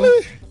ago. Yo.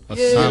 Really?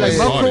 Yeah, like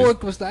my party.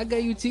 coworker was like, I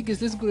got you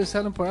tickets. Let's go to a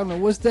silent party. I'm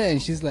like, what's that?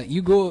 And she's like,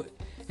 you go.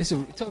 It's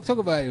a talk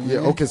about it, man. Yeah,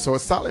 okay, so a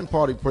silent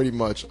party pretty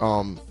much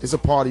it's a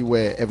party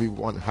where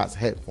everyone has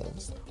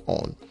headphones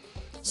on.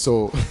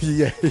 So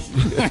yeah.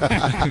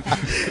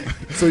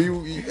 So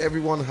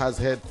everyone has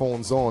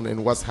headphones on,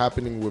 and what's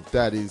happening with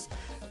that is,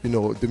 you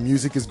know, the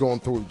music is going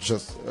through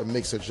just a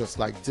mixer just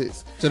like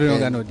this. So they don't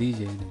got no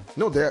DJ in there.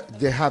 No,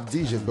 they have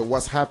DJs, but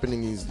what's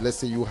happening is, let's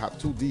say you have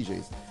 2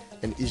 DJs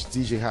and each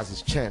DJ has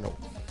his channel.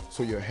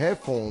 So your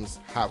headphones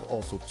have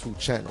also 2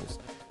 channels.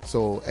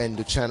 So, and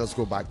the channels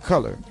go by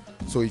color.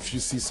 So if you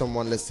see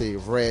someone, let's say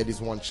red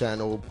is one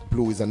channel,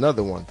 blue is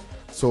another one.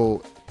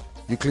 So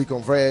you click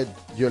on red,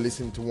 you're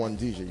listening to one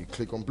DJ. You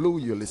click on blue,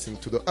 you're listening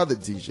to the other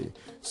DJ.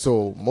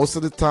 So most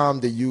of the time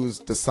they use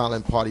the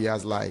silent party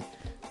as like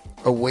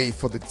a way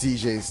for the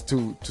DJs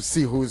to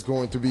see who is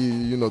going to be,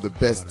 you know, the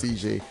best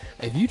DJ.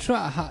 If you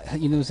try,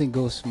 you know what I'm saying,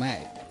 go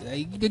smack.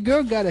 Like, the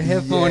girl got a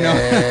headphone on.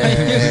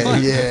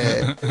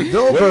 Yeah.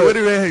 No, Where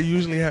do they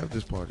usually have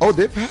this party? Oh,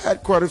 they've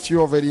had quite a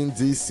few already in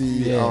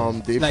DC. Yeah.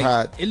 They've like,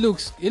 had. It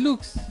looks.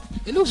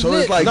 So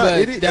lit, it's like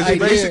but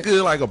basically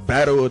like a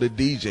battle of the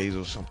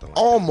DJs or something. Like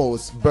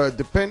Almost, but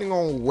depending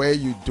on where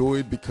you do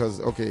it,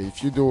 because okay,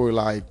 if you do it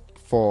like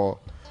for,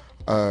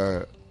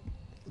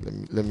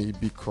 let me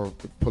be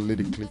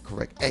politically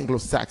correct,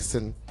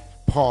 Anglo-Saxon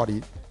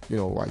party, you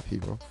know, white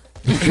people.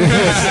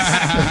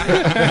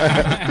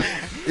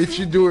 If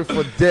you do it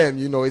for them,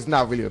 you know, it's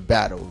not really a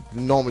battle.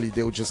 Normally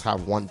they'll just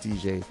have one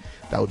DJ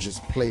that will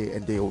just play,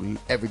 and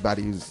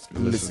everybody is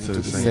listening to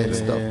the same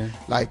stuff. Yeah.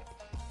 Like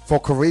for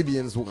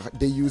Caribbeans,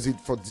 they use it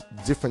for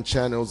different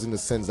channels in the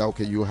sense that,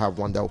 okay, you have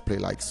one that will play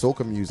like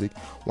soca music,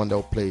 one that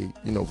will play,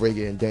 you know,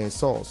 reggae and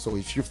dancehall. So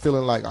if you're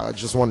feeling like, I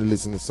just want to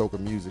listen to soca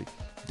music,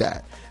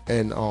 that.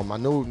 And I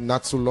know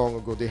not so long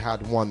ago they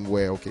had one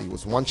where, okay, it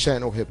was one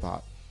channel hip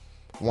hop,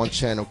 one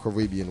channel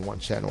Caribbean, one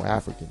channel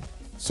African.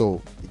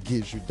 So it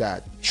gives you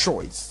that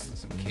choice.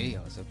 Some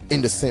chaos up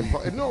In the same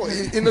part. No,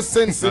 in a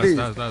sense it is.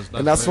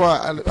 And that's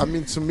why, I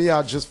mean, to me,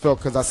 I just felt,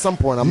 because at some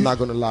point, I'm not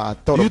going to lie, I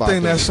thought about it. You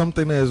think that's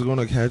something that is going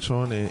to catch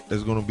on and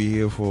is going to be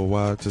here for a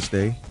while to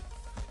stay?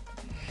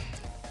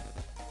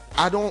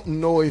 I don't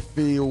know if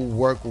it'll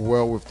work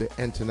well with the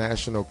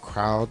international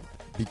crowd,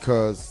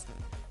 because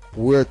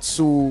we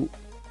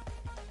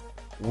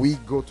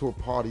go to a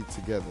party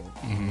together.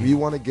 Mm-hmm. We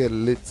want to get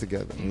lit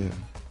together. Yeah.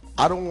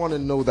 I don't want to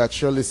know that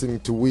you're listening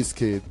to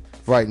Wizkid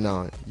right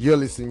now. You're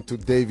listening to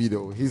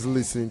Davido. He's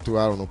listening to,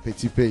 I don't know,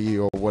 Petit Pays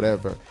or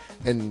whatever.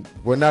 And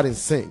we're not in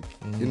sync.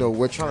 You know,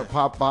 we're trying to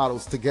pop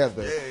bottles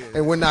together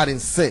and we're not in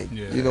sync.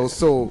 You know,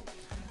 so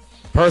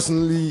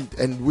personally,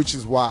 and which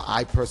is why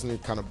I personally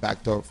kind of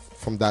backed off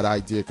from that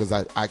idea, because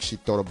I actually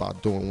thought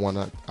about doing one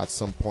at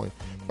some point.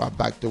 But I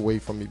backed away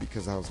from it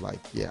because I was like,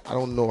 I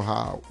don't know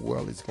how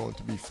well it's going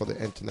to be for the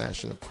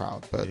international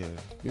crowd. But,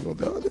 you know,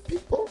 the other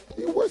people,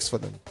 it works for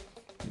them.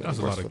 That's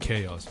a lot of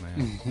chaos,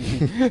 man.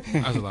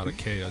 That's a lot of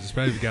chaos,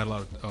 especially if you got a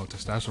lot of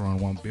testosterone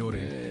in one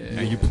building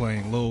and you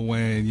playing Lil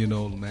Wayne, you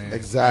know, man.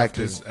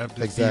 Exactly.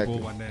 After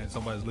people, and then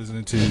somebody's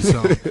listening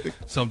to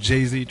some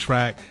Jay-Z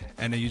track,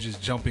 and then you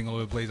just jumping all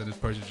over the place, and this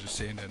person's just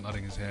sitting there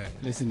nodding his head.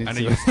 Listening and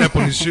to then you step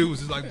on his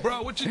shoes. It's like,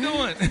 bro, what you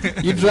doing?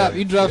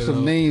 You drop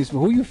some names, but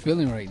who you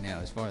feeling right now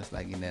as far as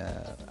like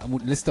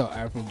let's start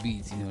Afro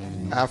beats, you know what I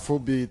mean? Afro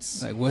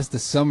beats. Like what's in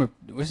your summer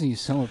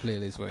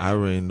playlist right I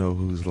already know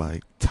who's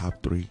like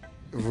top 3.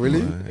 Really?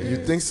 You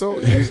think so?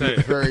 You'd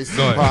be very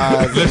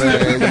surprised,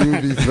 man.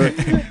 You'd be very.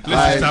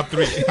 Top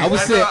 3. I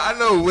would say I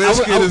know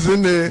Wizkid is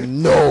in there.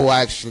 No,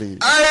 actually.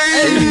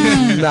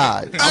 He's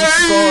not.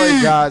 I'm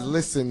sorry, guys.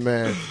 Listen,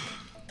 man.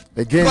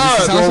 Again,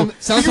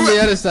 sounds from the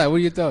other side. What are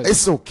your thoughts?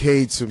 It's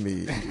okay to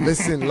me.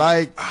 Listen,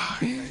 like,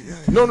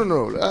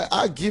 no.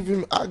 I give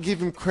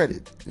him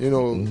credit. You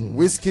know,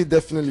 Wizkid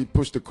definitely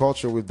pushed the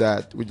culture with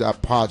that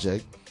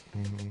project,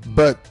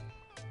 but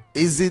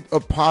is it a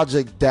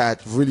project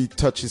that really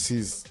touches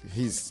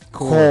his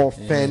core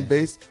fan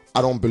base?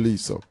 I don't believe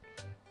so.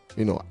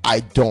 You know,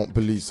 I don't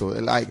believe so.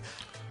 Like,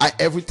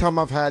 every time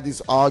I've had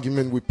this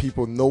argument with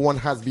people, no one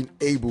has been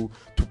able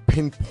to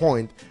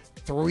pinpoint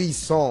 3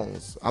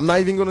 songs. I'm not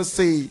even gonna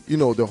say, you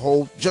know,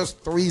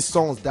 just 3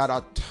 songs that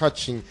are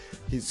touching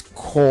his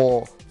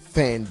core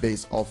fan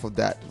base off of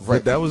that record.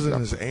 But that wasn't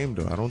his aim,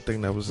 though. I don't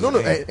think that was his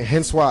aim.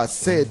 Hence why I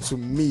said to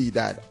me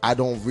that I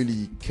don't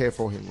really care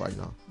for him right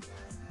now.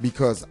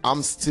 Because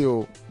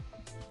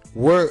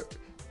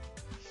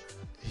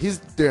he's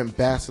the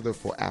ambassador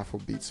for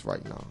Afrobeats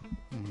right now.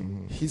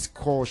 His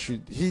call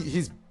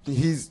his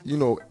you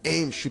know,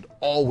 aim should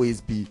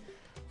always be,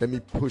 let me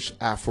push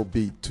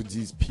Afrobeat to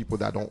these people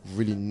that don't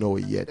really know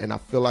it yet. And I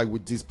feel like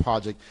with this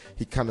project,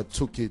 he kind of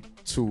took it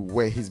to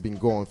where he's been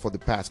going for the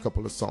past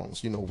couple of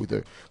songs, you know, with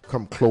the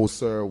Come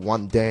Closer,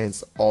 One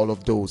Dance, all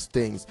of those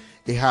things.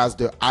 It has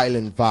the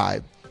island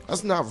vibe.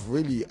 That's not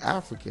really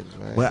African,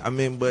 man. Well, I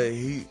mean,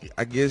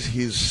 I guess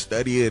he's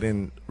studied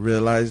and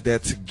realized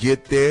that to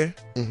get there,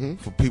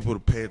 for people to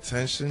pay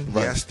attention, he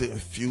has to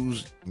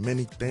infuse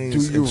many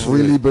things. Do you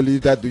really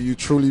believe that? Do you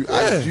truly?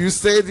 Do you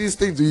say these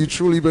things? Do you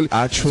truly believe?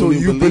 I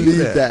truly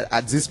believe that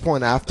at this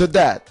point, after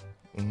that,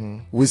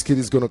 Wizkid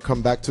is gonna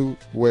come back to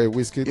where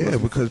Wizkid was? Yeah,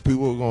 because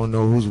people are gonna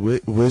know who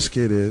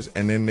Wizkid is,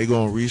 and then they're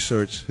gonna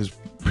research his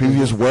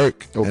previous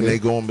work, and they're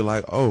gonna be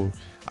like, oh,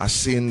 I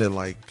seen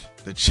the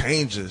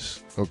changes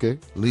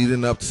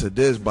leading up to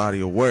this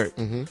body of work.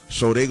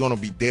 So they're gonna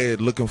be there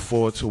looking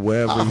forward to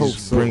wherever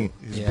he's bringing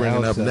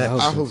up next.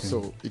 I hope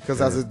so,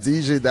 because as a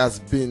DJ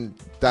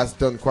that's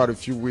done quite a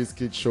few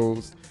Wizkid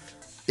shows,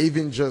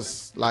 even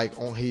just like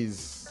on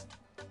his,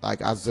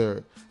 like as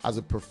a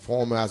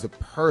performer, as a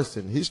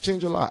person, he's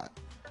changed a lot,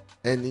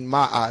 and in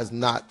my eyes,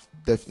 not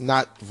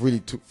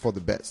really for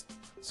the best.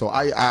 So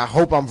I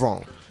hope I'm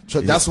wrong. So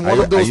that's one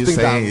of those things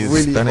I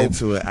really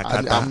hope.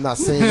 I'm not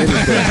saying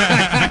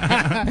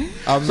anything.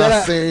 I'm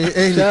not saying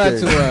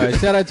anything.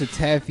 Shout out to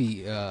Taffy.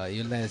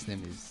 Your last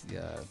name is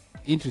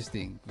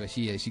interesting, but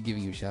she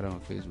giving you a shout out on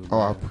Facebook.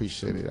 Oh, I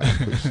appreciate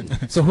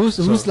it. So who's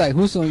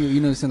on your,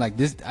 you know, saying like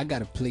this? I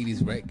gotta play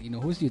this record. You know,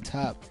 who's your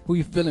top? Who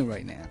you feeling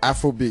right now?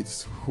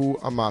 Afrobeats. Who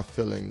am I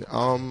feeling?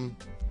 I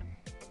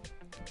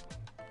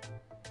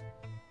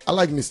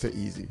like Mr.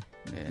 Easy.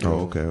 Yeah.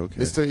 Oh, okay.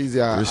 Mr. Easy,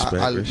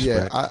 respect.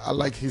 Yeah, I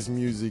like his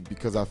music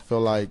because I feel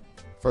like,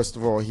 first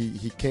of all,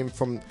 he came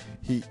from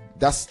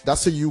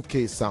that's a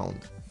UK sound.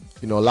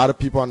 You know, a lot of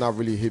people are not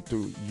really hip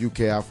to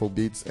UK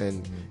Afrobeats,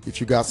 and if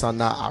you guys are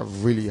not, I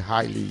really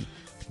highly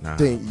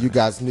think you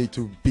guys need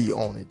to be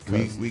on it.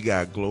 We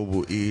got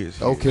global ears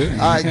here. Okay, all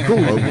right,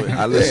 cool.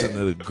 I listen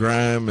to the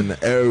grime and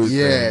the everything.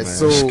 Yeah, man.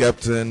 so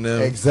Skepta and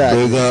them.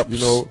 Exactly. Big ups. You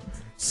know,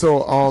 so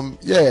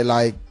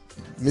like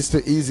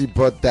Mr. Easy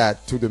brought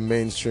that to the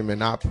mainstream,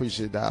 and I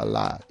appreciate that a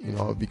lot. You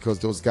know, because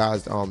those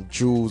guys,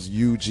 Jules,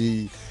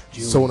 UG,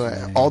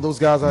 Sona, all those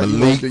guys are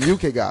the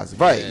UK guys,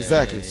 right?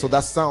 Exactly. So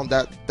that sound,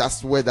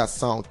 that's where that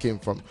sound came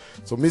from.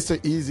 So Mr.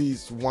 Easy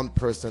is one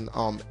person.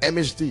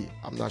 MHD,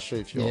 I'm not sure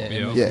if you're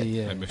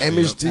MHD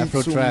MHD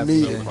Afro to trap,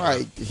 me,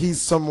 right? He's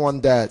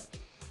someone that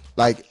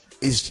like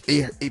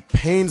it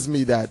pains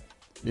me that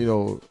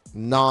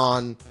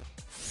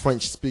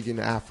non-French speaking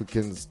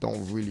Africans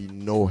don't really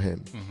know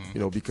him,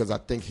 because I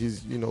think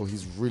he's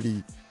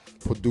really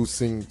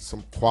producing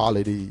some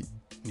quality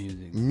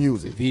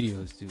music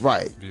videos too.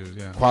 Right. Videos,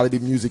 yeah. Quality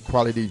music,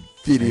 quality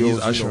videos. He's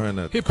ushering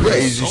a He puts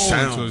crazy soul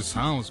sound. into his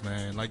sounds,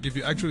 man. Like if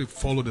you actually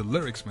follow the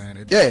lyrics, man,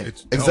 it's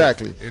dope.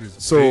 exactly. It is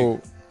so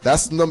big.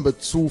 that's number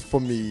 2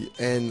 for me,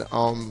 and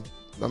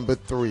number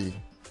 3.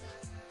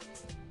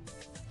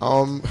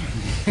 You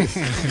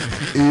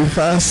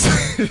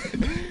fast?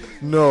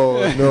 No,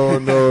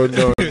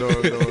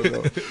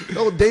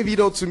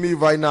 Davido to me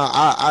right now,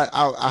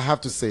 I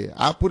have to say,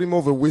 I put him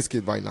over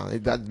Wizkid right now.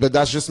 But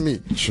that's just me.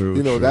 True,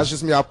 true. true. That's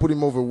just me. I put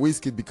him over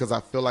Wizkid because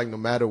I feel like no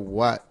matter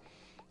what,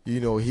 he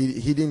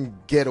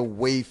didn't get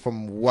away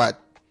from what,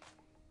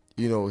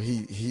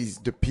 he's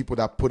the people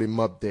that put him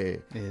up there,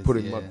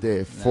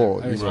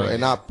 for,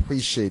 and I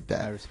appreciate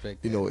that. I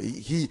respect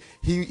that.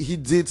 He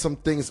did some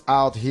things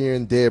out here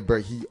and there,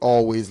 but he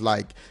always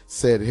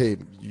said, hey,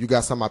 you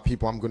guys are my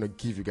people, I'm gonna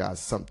give you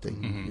guys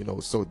something,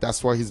 so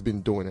that's what he's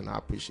been doing, and I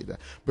appreciate that.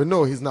 But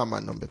no, he's not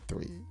my number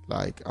 3.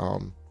 I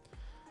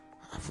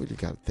really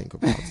gotta think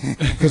about it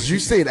because you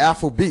said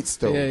Afro beats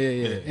though.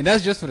 Yeah, and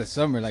that's just for the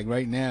summer, like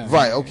right now.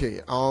 Right.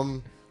 Okay. I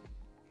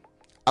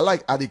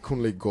like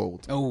Adekunle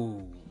Gold.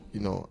 Oh.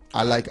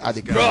 I like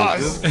Adekunle.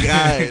 This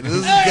guy.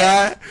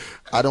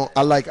 I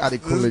like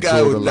Adekunle This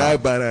guy Gold a would die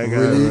lot. by that guy.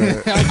 Really?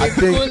 Man. I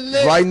think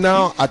right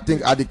now,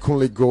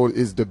 Adekunle Gold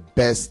is the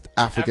best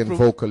African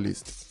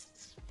vocalist.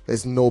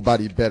 There's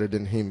nobody better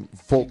than him.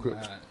 So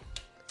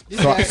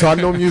I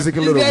know music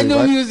a little bit. know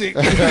right? music.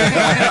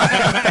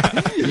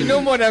 You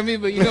know more than me,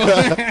 but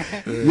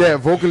Yeah,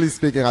 vocally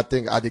speaking, I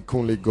think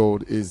Adekunle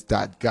Gold is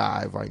that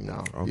guy right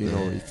now.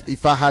 Okay.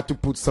 If I had to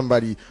put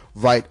somebody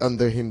right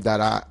under him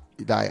that I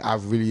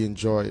really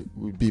enjoy,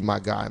 would be my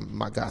guy.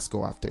 My guys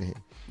go after him.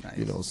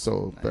 Nice.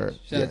 So nice.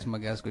 Shout out to my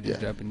guys for just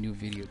dropping a new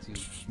video too.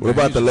 What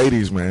about the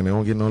ladies, man? They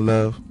don't get no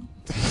love.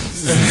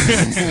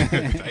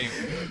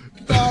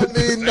 I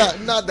mean,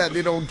 not that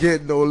they don't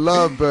get no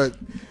love, but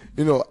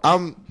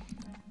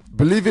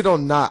believe it or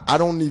not, I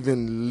don't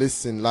even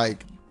listen.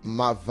 Like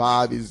my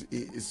vibe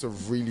is a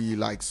really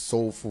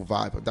soulful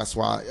vibe. That's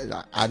why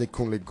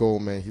Adekunle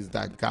Gold, man, he's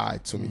that guy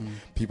to me.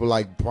 People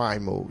like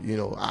Brimo,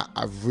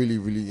 I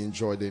really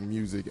enjoy their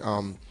music.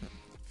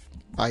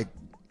 Like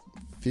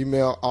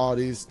female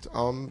artist,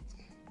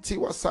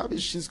 Tiwa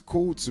Savage, she's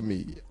cool to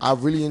me. I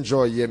really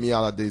enjoy Yemi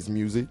Alade's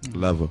music.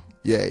 Love her.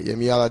 Yeah,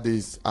 Yemi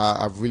Alade's,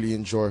 I really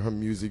enjoy her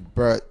music.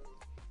 But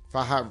if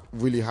I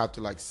really have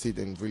to sit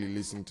and really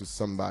listen to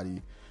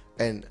somebody,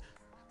 and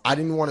I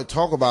didn't want to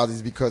talk about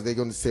this because they're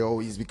going to say, oh,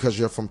 it's because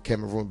you're from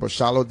Cameroon. But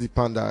Charlotte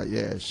Dipanda,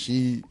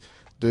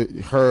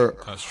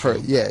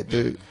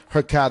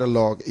 her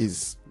catalog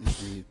is,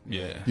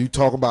 you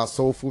talk about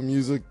soulful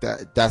music,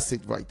 that's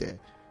it right there.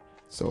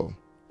 So.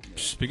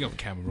 Speaking of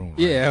Cameroon,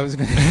 I was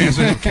gonna.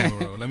 Speaking of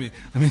Cameroon, let me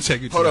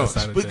take you to Hold that on.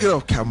 side Speaking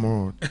of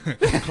Cameroon,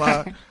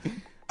 Claude,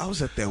 I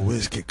was at that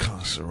Wizkid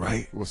concert,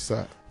 right? What's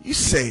that? You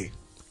say,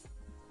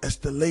 as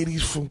the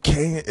ladies from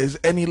Kenya, is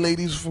any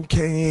ladies from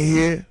Kenya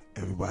here?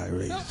 Everybody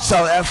raised.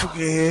 South Africa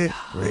here?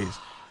 Raised.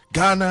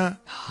 Ghana,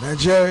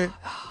 Nigeria.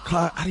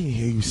 Claude, I didn't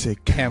hear you say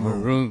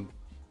Cameroon.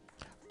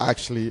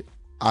 Actually,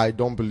 I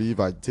don't believe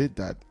I did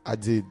that. I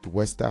did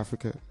West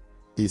Africa,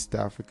 East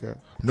Africa,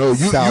 No,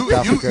 South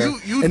Africa.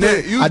 You And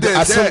did. then You did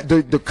I that. said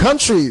the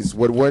countries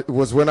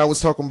was when I was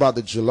talking about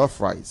the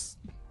jollof rice.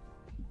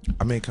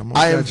 I mean, come on.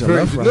 I am that's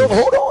very, enough right no, now.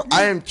 hold on.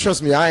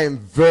 Trust me, I am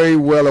very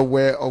well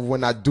aware of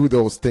when I do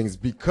those things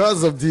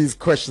because of these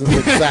questions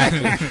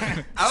exactly.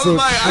 I was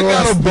like, I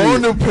got a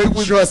bone to pick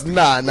with Trust,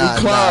 nah,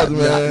 Claude,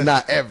 man.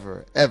 nah,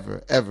 ever.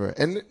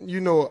 And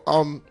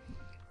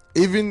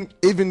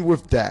even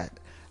with that,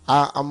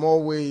 I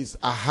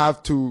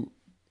have to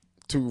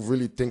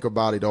really think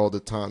about it all the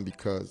time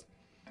because,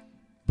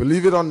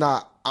 believe it or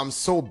not, I'm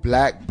so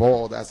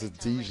blackballed as a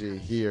DJ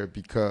here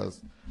because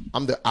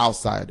I'm the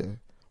outsider.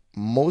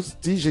 Most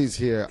DJs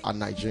here are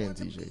Nigerian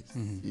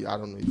DJs. I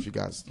don't know if you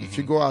guys, if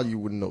you go out, you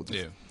wouldn't know this.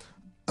 Yeah.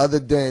 Other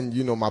than,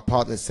 my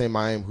partner Sam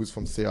I am, who's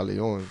from Sierra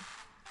Leone,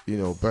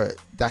 but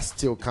that's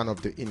still kind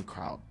of the in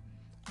crowd.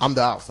 I'm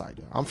the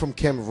outsider. I'm from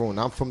Cameroon.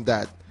 I'm from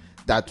that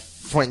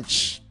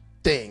French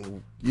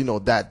thing,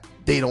 that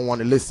they don't want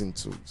to listen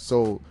to.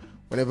 So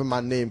whenever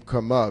my name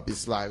come up,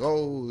 it's like,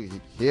 oh,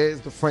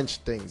 here's the French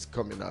things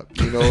coming up,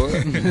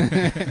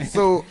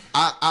 So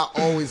I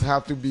always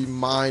have to be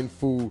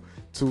mindful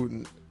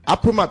to. I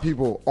put my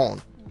people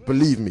on,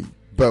 believe me.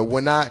 But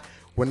when I'm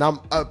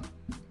up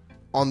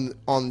on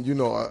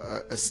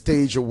a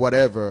stage or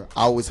whatever,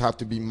 I always have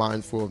to be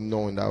mindful of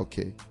knowing that,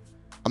 okay,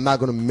 I'm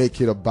not gonna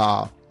make it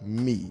about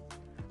me.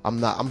 I'm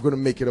gonna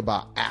make it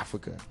about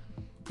Africa,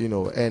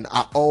 And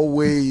I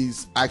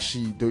always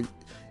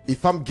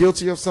if I'm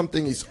guilty of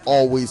something, it's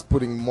always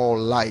putting more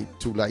light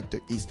to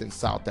the East and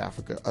South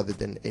Africa other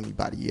than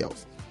anybody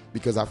else,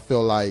 because I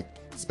feel like,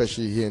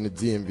 especially here in the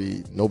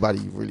DMV, nobody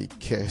really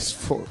cares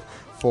for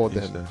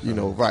them,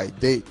 right?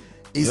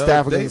 East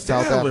Africa and they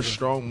South have a Africa.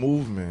 strong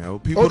movement. Yo.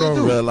 People they don't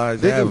do.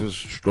 realize They they have do. a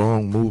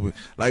strong movement.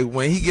 Like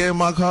when he get in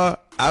my car,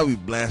 I be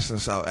blasting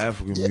South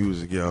African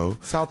music, yo.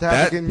 South That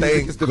African music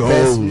thing is the goes,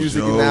 best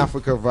music yo. in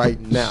Africa right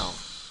now.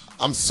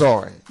 I'm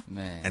sorry.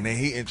 Man. And then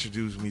he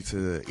introduced me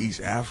to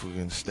East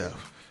African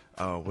stuff.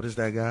 What is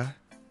that guy?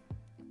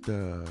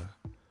 The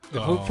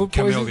Food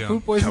Chameleon. poison.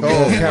 Food poison.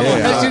 Oh,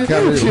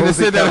 Yeah. Should have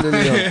said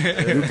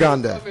that.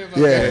 Uganda.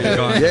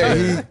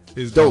 Yeah,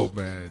 It's dope. dope,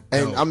 man.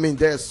 And Dope. I mean,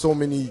 there's so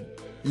many,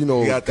 he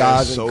got that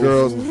guys and soulful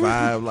girls.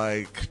 vibe,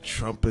 like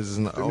trumpets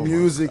and The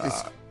music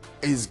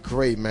is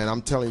great, man.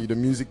 I'm telling you, the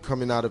music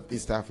coming out of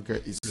East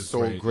Africa is so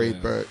great, great,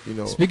 yeah.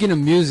 but Speaking of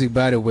music,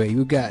 by the way,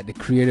 you got the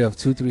creator of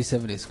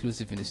 237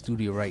 exclusive in the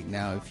studio right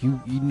now. If you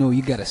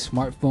got a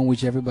smartphone,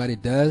 which everybody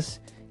does,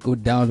 go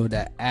download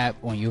that app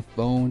on your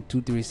phone.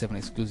 237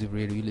 exclusive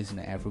radio. You listen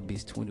to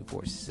Afrobeats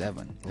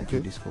 24/7 at Okay.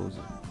 your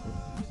disposal.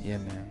 Yeah,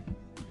 man.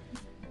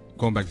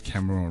 Going back to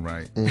Cameroon,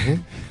 right?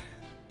 Mhm.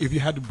 If you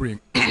had to bring,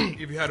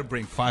 if you had to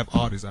bring 5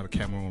 artists out of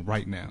Cameroon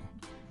right now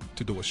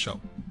to do a show,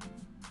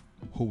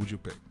 who would you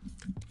pick?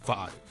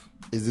 5.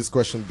 Is this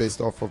question based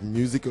off of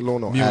music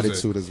alone or Music.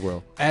 attitude as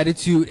well?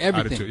 Attitude,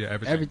 everything. Attitude, yeah,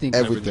 everything.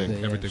 Everything.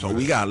 Yeah. Everything. So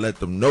we gotta let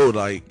them know,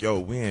 like, yo,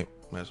 we ain't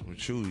messing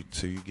with you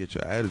till you get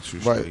your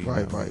attitude Right, straight. you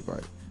right, know?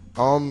 right.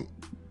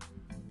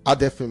 I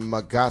definitely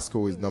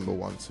Magasco is number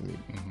one to me.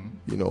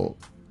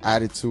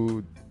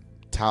 Attitude,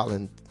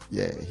 talent.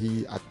 Yeah,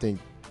 I think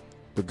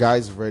the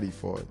guy's ready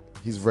for it.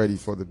 He's ready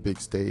for the big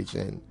stage,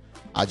 and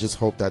I just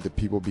hope that the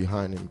people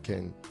behind him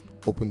can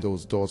open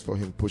those doors for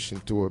him, push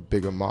him to a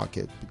bigger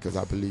market, because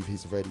I believe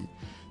he's ready.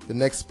 The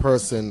next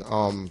person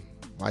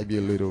might be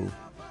a little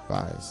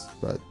biased,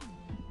 but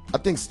I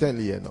think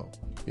Stanley Eno,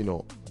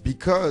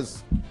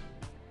 because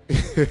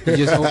He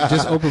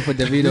just opened for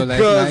Davido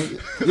last night.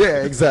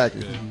 yeah,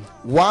 exactly.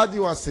 Why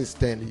do I say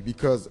Stanley?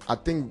 Because I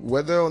think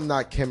whether or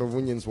not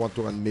Cameroonians want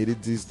to admit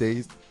it these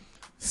days,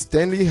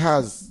 Stanley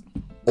has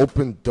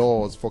opened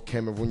doors for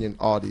Cameroonian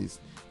artists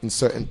in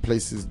certain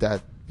places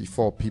that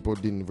before people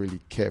didn't really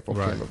care for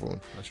Right.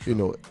 Cameroon. That's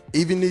true.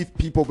 Even if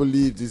people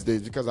believe these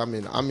days, because I'm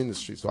in the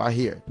street, so I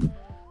hear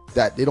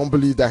that they don't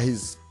believe that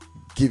he's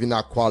giving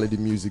out quality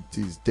music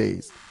these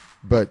days,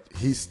 but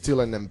he's still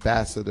an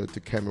ambassador to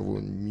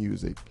Cameroon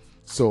music.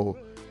 So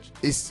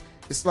it's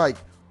like,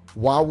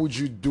 why would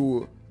you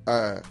do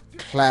a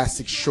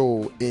classic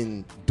show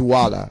in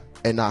Douala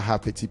and not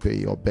have Petit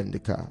Pays or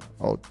Bendika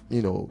or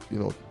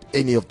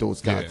any of those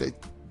guys? Yeah.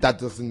 That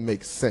doesn't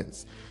make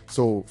sense.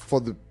 So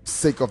for the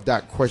sake of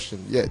that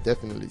question, yeah,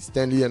 definitely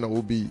Stanley Eno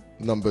will be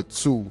number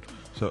 2.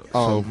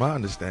 So my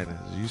understanding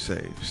is you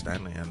say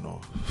Stanley Eno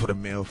for the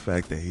mere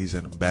fact that he's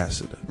an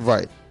ambassador,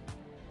 Right.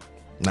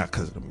 not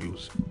because of the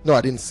music. No,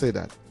 I didn't say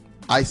that.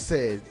 I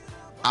said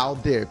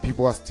out there,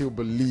 people are still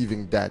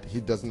believing that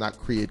he does not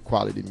create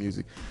quality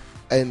music.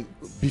 And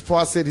before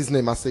I said his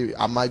name, I say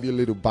I might be a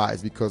little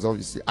biased because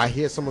obviously I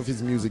hear some of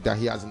his music that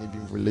he hasn't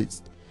even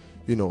released,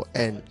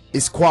 and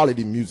it's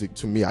quality music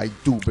to me. I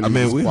do believe. I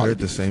mean, it's we quality heard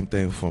the same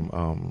thing from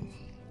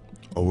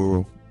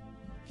Oruro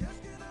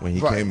when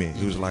he Right. came in.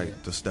 He was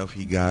like, the stuff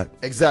he got.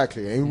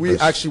 Exactly, and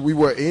we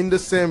were in the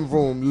same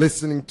room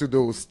listening to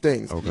those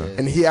things. Okay.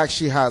 And he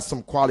actually has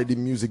some quality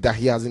music that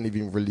he hasn't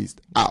even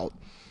released out,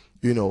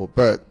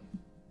 But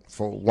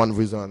for one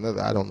reason or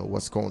another, I don't know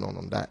what's going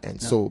on that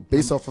end. So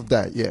based off of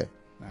that, yeah.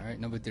 All right,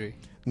 number 3.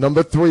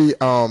 Number 3,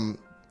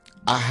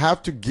 I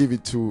have to give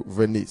it to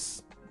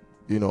Renice.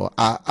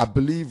 I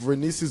believe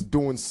Renice is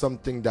doing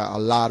something that a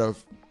lot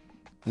of,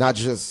 not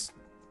just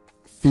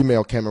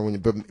female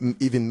Cameroonians, but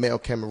even male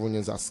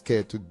Cameroonians are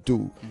scared to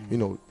do.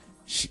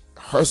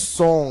 Her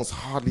songs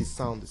hardly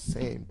sound the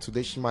same.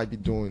 Today she might be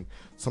doing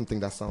something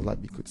that sounds like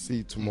We Could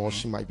See. Tomorrow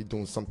she might be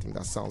doing something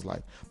that sounds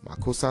like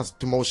Makosas.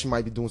 Tomorrow she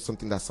might be doing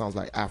something that sounds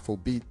like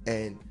Afrobeat.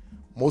 And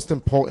most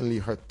importantly,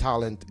 her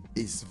talent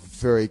is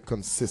very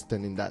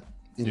consistent in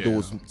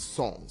those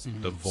songs.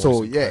 The voice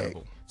So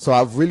incredible. so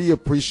I really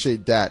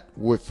appreciate that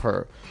with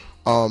her.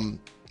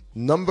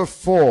 Number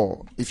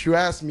 4, if you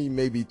asked me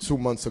maybe 2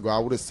 months ago, I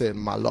would have said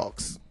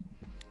Malox,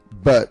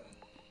 but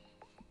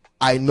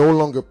I no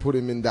longer put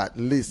him in that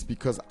list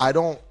because I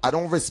don't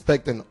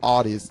respect an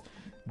artist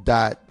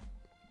that,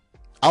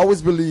 I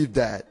always believe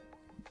that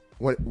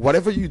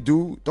whatever you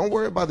do, don't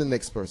worry about the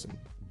next person.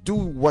 Do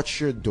what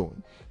you're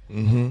doing.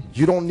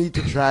 You don't need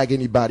to drag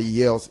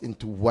anybody else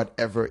into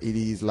whatever it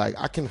is. Like,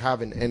 I can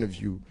have an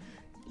interview.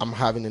 I'm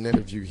having an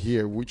interview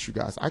here with you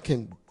guys. I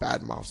can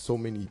badmouth so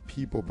many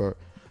people, but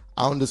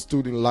I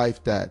understood in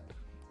life that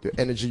the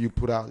energy you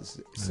put out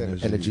is the same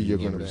energy you're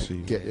going to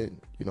receive. get in.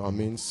 You know what I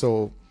mean?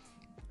 So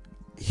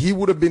he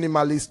would have been in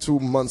my list 2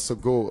 months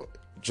ago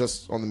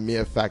just on the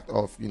mere fact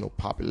of,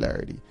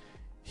 popularity.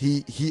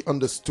 He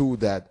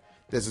understood that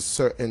there's a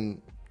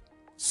certain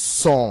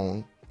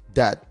song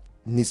that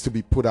needs to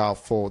be put out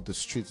for the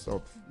streets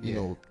of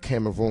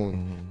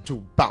Cameroon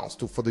to bounce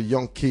to. For the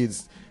young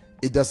kids,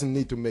 it doesn't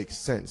need to make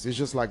sense. It's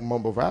just like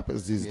mumble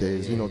rappers these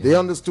days. They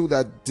understood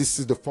that this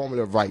is the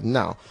formula right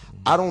now.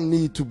 I don't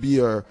need to be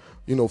a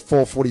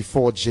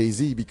 444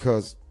 Jay-Z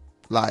because,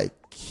 like,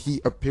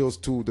 he appeals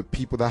to the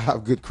people that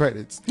have good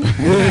credits. You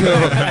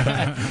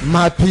know,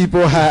 my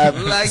people have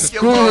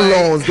school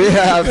loans. They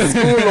have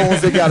school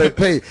loans they gotta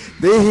pay.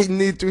 They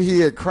need to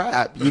hear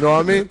crap. You know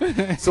what I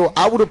mean? So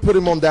I would have put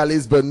him on that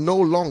list, but no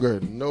longer.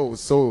 No.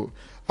 So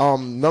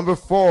number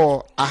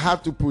 4, I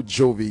have to put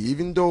Jovi,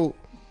 even though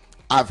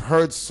I've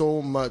heard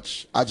so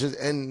much.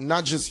 And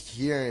not just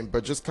hearing,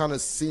 but just kind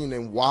of seeing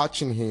and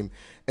watching him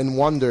and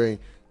wondering,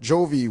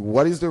 Jovi,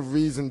 what is the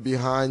reason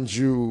behind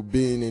you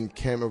being in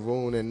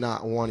Cameroon and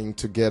not wanting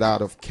to get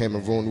out of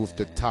Cameroon with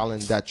the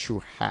talent that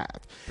you have?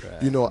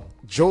 Right. You know,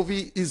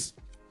 Jovi is,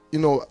 you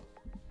know,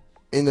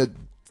 in a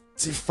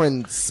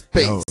different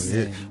space.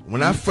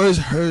 When I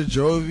first heard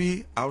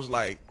Jovi, I was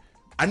like,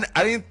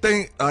 I didn't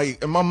think,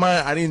 like, in my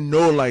mind, I didn't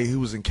know, like, he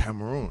was in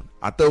Cameroon.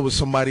 I thought it was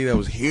somebody that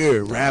was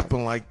here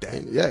rapping like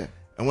that. Yeah.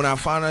 And when I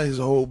found out his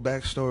whole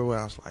backstory, where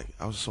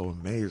I was so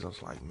amazed. I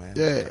was like, man,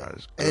 this guy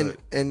is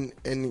good.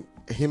 And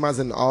him as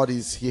an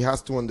artist, he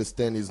has to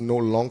understand it's no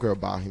longer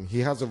about him. He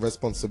has a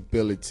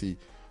responsibility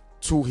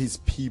to his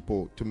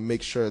people to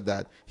make sure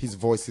that his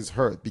voice is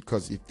heard.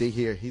 Because if they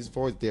hear his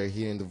voice, they're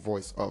hearing the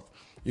voice of,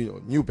 you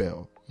know, New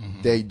Bell,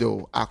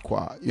 Dado,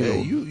 Aqua.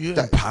 You're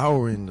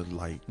empowering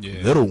the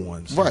little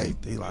ones. Right.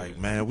 Like, they like,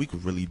 man, we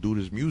could really do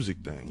this music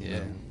thing. Yeah. You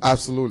know?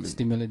 Absolutely.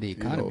 Stimulate the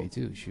economy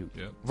too. Shoot.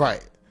 Yep.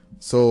 Right.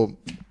 So,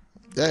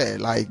 yeah,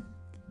 like,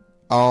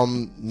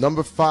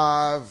 number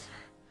 5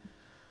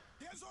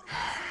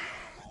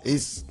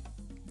 is.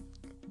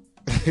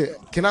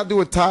 Can I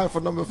do a tie for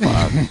number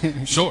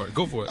 5? Sure,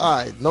 go for it. All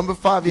right, number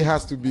 5, it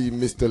has to be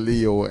Mr.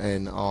 Leo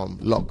and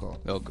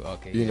Loco. Loco,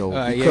 okay. You know,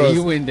 yeah,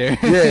 you win there.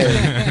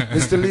 Yeah,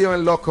 Mr. Leo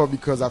and Loco,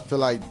 because I feel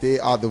like they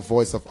are the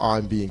voice of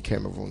R&B in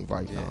Cameroon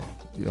right now.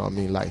 You know what I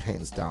mean? Like,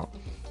 hands down.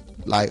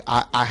 Like,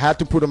 I had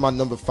to put them on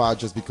number 5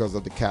 just because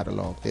of the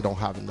catalog. They don't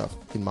have enough,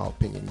 in my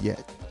opinion,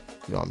 yet.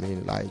 You know what I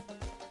mean? Like,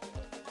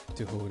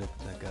 to hold it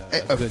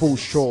like a full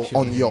show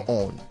on your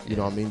own. You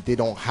know what I mean? They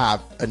don't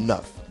have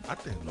enough. I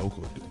think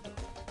Loco do.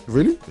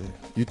 Really? Yeah.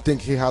 You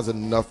think he has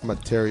enough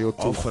material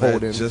to Off of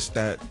hold that, him? just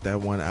that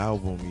one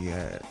album he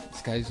had.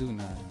 Sky Zoo,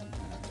 nah.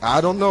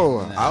 I don't know.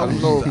 I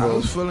don't know, I bro.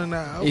 was feeling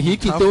that album. He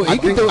can tough. throw. I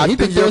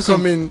think you're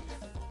coming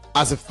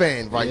as a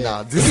fan right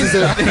now. This is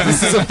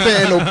a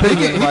fan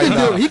opinion right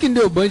now. He can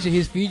do a bunch of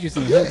his features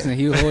and hooks and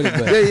he'll hold it.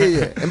 But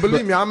Yeah. And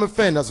believe me, I'm a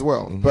fan as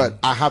well. But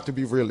I have to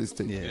be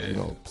realistic. You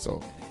know.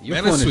 So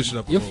Man, let's switch it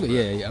up a little bit.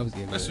 Yeah, I was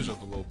getting. Let's switch it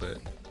up a little bit.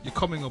 You're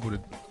coming up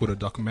with a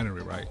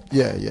documentary, right?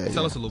 Yeah.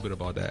 Tell us a little bit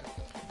about that.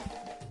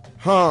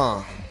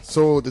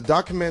 So the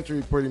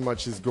documentary pretty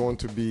much is going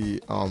to be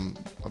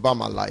about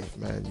my life,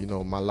 man. You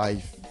know, my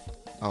life.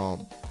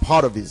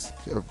 Part of it,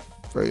 a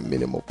very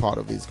minimal part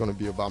of it, is going to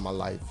be about my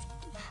life.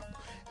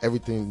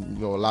 Everything, you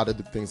know, a lot of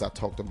the things I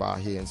talked about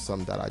here and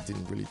some that I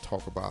didn't really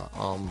talk about.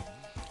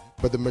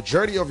 But the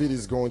majority of it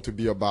is going to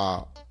be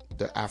about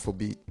the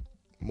Afrobeat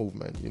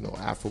movement. You know,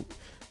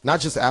 not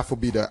just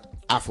Afrobeat, the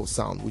Afro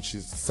sound, which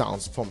is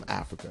sounds from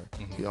Africa.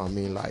 You know what I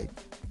mean? Like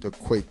the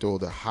Kwaito,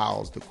 the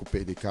house, the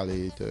coupe de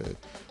Calais,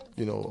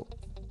 you know,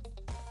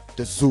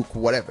 the zouk,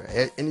 whatever.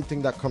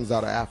 Anything that comes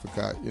out of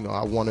Africa, you know,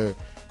 I want to,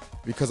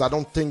 because I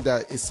don't think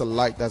that it's a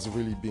light that's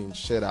really being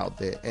shed out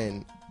there.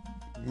 And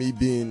me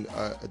being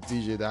a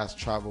DJ that's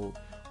traveled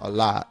a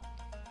lot,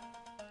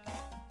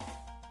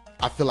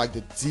 I feel like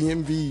the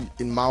DMV,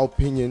 in my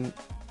opinion,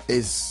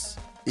 is,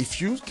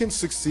 if you can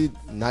succeed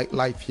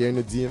nightlife here in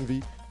the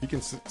DMV, you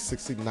can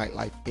succeed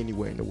nightlife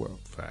anywhere in the world.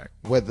 Fact.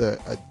 Whether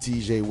a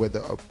DJ, whether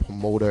a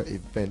promoter,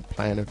 event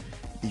planner,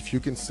 if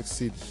you can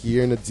succeed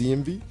here in the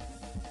DMV,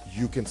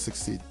 you can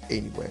succeed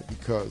anywhere.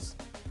 Because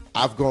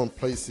I've gone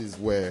places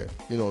where,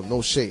 you know,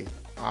 no shade.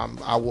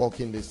 I walk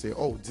in, they say,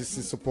 oh, this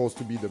is supposed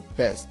to be the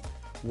best,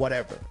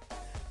 whatever.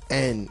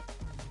 And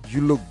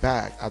you look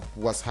back at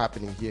what's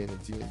happening here in the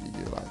DMV,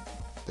 you're like,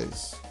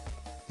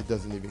 it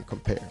doesn't even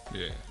compare.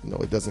 Yeah. You know,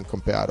 it doesn't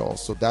compare at all.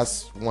 So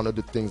that's one of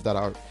the things that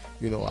I'm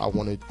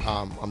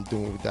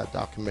doing with that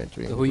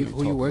documentary. So who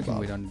you working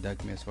with on the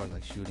documentary as far as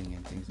like shooting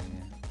and things like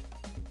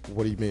that?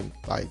 What do you mean?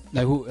 Like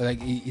who?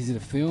 Like, is it a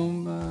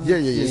film? Yeah,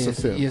 it's a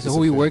film. Yeah. So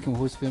who are you working with?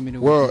 Who's filming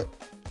it? Well,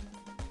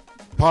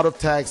 part of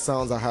Tag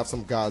Sounds, I have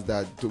some guys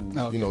that do,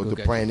 okay, you know,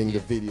 the branding, the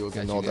videos,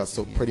 and all that.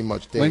 So pretty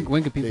much, when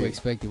can people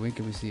expect it? When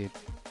can we see it?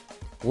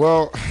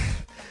 Well,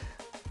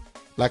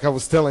 like I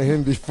was telling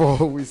him before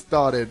we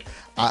started,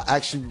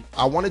 I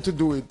wanted to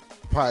do it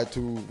prior to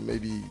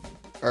maybe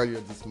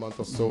earlier this month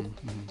or so,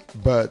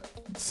 but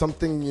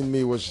something in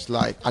me was just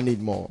like, I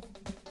need more,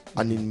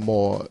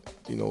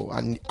 you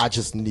know, I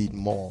just need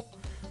more.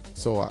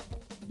 So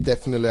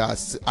definitely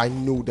I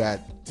knew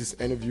that this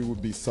interview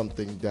would be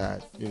something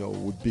that, you know,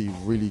 would be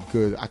really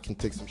good. I can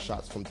take some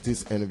shots from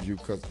this interview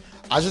because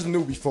I just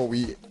knew before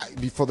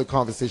the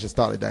conversation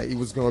started that it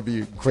was going to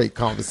be a great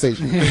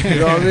conversation. You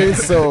know what I mean?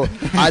 So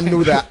I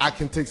knew that I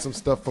can take some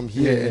stuff from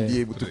here and be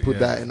able to put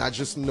that. And I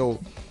just know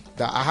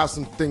that I have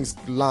some things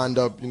lined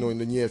up, you know, in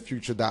the near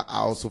future that I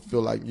also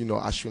feel like, you know,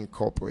 I should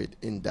incorporate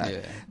in that.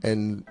 Yeah.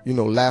 And, you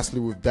know, lastly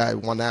with that,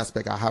 one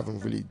aspect I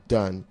haven't really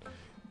done,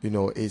 you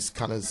know, is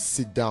kind of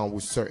sit down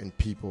with certain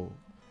people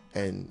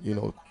and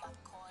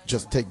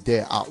just take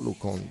their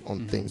outlook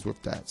on things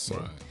with that. So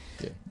Right.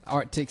 yeah.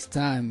 Art takes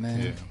time,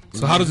 man. Yeah.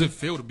 So how does it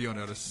feel to be on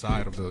the other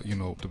side of the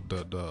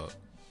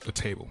the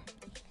table?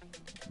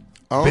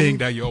 Being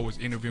that you're always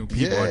interviewing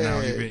people, and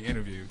now you're being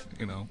interviewed.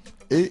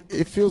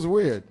 It feels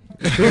weird.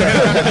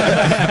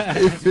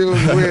 It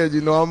feels weird.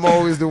 I'm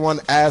always the one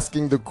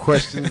asking the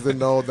questions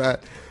and all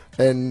that.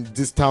 And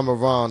this time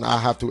around, I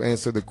have to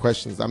answer the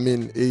questions. I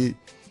mean,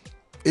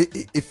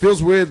 it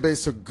feels weird, but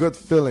it's a good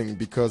feeling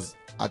because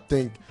I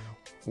think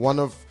when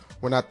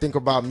I think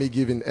about me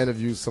giving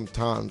interviews,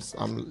 sometimes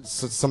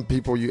some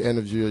people you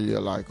interview, you're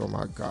like, oh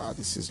my God,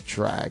 this is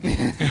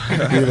dragging,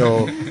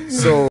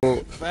 So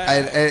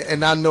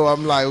and I know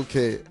I'm like,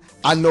 okay,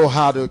 I know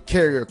how to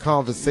carry a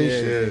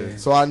conversation,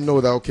 so I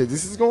know that okay,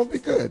 this is gonna be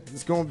good.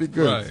 It's gonna be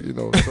good, Right.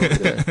 So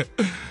yeah.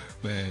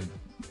 Man,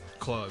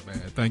 Claude, man,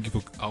 thank you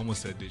for. I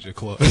almost said DJ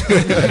Claude.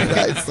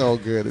 It's all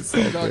good. It's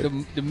all No,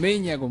 good. the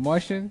maniac or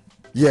Martian.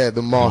 Yeah,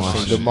 the Martian.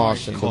 Claude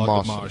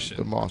The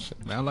Dimartian. Martian.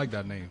 Man, I like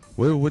that name.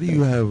 What do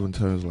you have in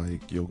terms of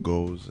like your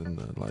goals and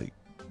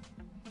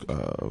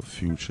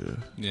future?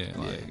 Yeah,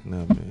 like You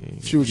know what I mean?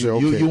 Future,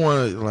 You okay.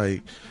 want to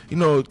like,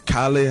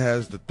 Khaled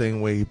has the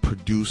thing where he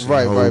produces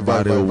Right.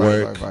 body of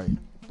work.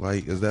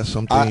 Like, is that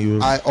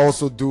something I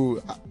also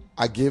do.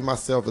 I gave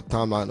myself a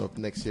timeline of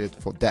next year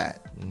for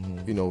that.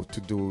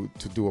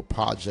 To do a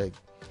project.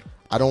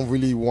 I don't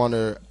really want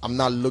to. I'm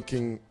not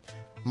looking.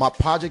 My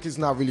project is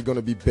not really going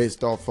to be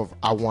based off of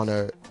I want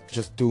to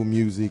just do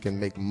music and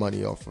make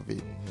money off of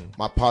it.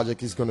 My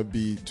project is going to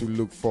be to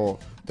look for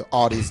the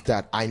artists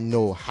that I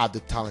know have the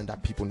talent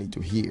that people need to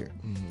hear,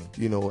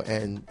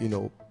 and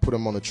put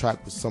them on a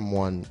track with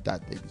someone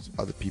that maybe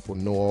other people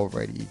know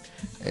already,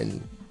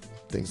 and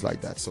things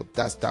like that. So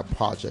that's that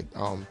project.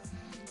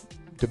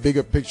 The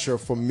bigger picture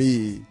for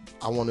me,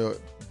 I want to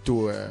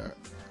do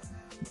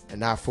an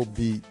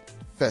Afrobeat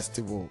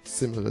festival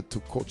similar to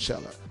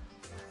Coachella.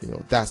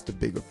 That's the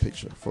bigger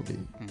picture for me.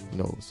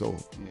 So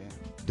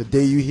the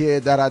day you hear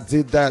that I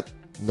did that,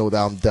 know that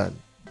I'm done.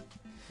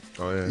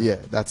 Oh yeah. Yeah,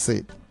 that's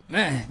it.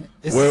 Man,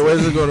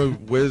 Where's it gonna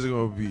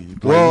be?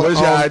 Like, Well, where's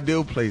your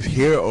ideal place,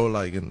 here or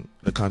like in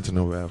the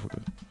continent of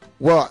Africa?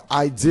 Well,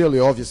 ideally,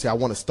 obviously, I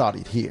want to start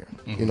it here.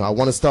 I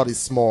want to start it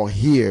small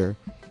here,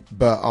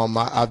 but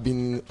I've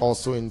been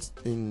also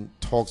in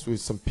talks with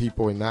some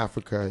people in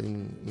Africa,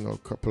 in a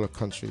couple of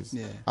countries.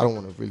 Yeah. I don't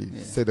want to really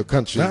say the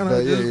countries, No,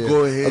 but just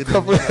go ahead.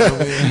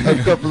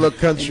 a couple of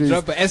countries.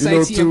 drop a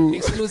SIT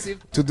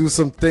exclusive. to do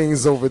some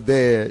things over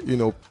there,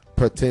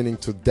 pertaining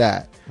to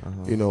that.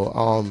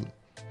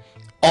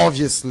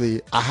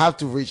 Obviously, I have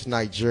to reach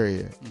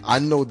Nigeria. I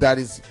know that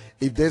is,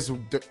 if there's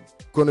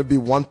going to be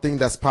one thing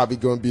that's probably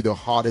going to be the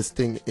hardest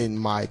thing in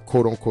my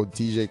quote-unquote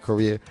DJ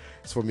career,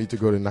 is for me to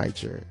go to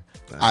Nigeria.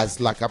 As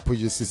like I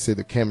previously said,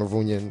 the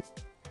Cameroonian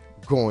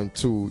going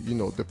to,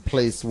 the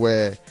place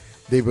where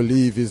they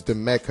believe is the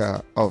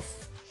Mecca of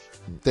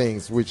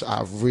things, which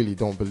I really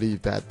don't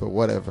believe that, but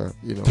whatever,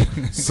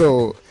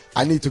 So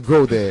I need to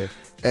go there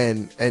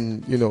and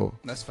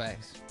That's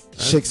facts.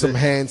 shake some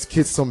hands,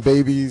 kiss some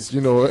babies,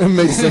 and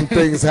make some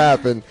things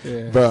happen.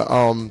 Yeah. But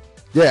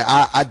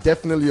I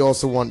definitely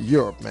also want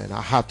Europe, man.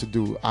 I have to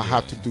do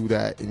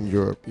that in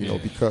Europe,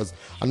 because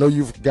I know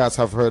you guys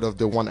have heard of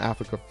the One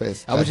Africa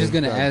Fest. I was just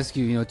gonna ask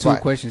you, two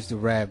Right. questions to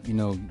wrap.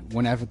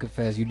 One Africa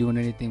Fest. You doing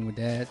anything with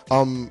that?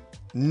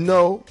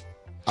 No,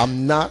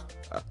 I'm not.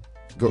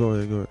 Go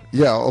ahead.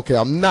 Yeah, okay,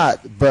 I'm not,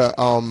 but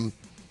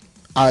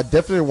I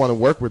definitely want to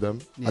work with them.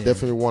 Yeah. I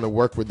definitely want to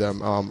work with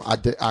them.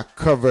 I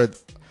covered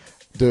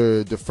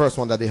the first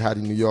one that they had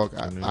in New York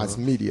as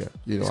media.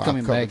 It's I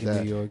coming covered back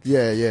in New York.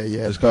 Yeah.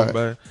 It's but-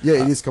 coming back. Yeah,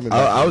 it is coming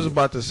back. I was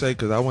about to say,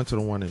 because I went to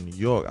the one in New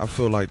York. I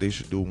feel like they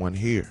should do one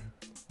here.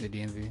 The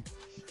DMV.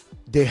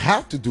 They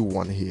have to do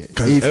one here.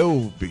 Because If it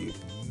will be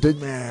the-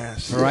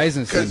 massive.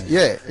 Verizon Center.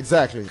 Yeah,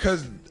 exactly.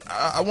 Because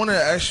I want to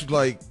ask you,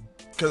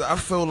 because I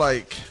feel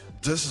like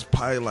this is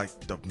probably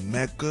like the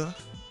Mecca.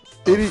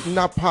 It is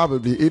not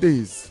probably. It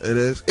is. It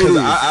is. It Because is.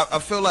 I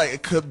feel like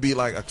it could be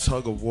like a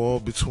tug of war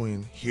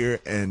between here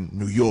and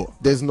New York.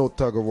 There's no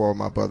tug of war,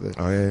 my brother.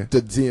 Oh, yeah.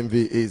 The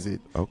DMV is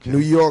it. Okay. New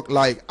York,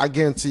 I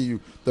guarantee you,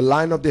 the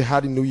lineup they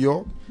had in New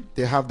York,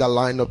 they have that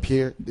lineup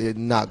here. They're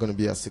not going to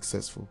be as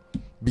successful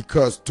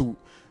because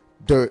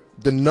the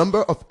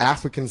number of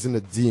Africans in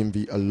the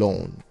DMV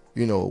alone,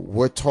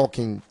 we're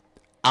talking.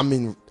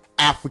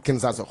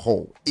 Africans as a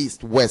whole,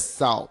 East, West,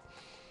 South.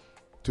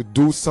 To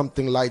do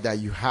something like that,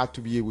 you have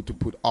to be able to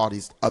put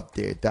artists up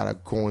there that are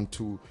going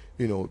to,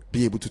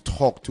 be able to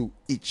talk to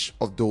each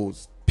of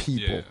those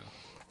people.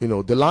 Yeah.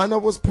 The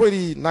lineup was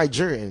pretty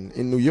Nigerian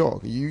in New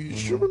York. You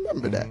should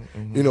remember that.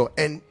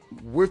 And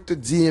with the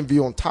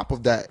DMV on top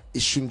of that,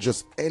 it shouldn't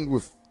just end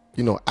with,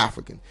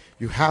 African.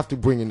 You have to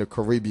bring in the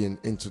Caribbean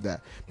into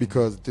that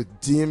because the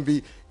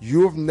DMV,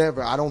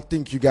 I don't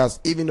think you guys,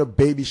 even a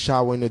baby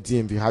shower in the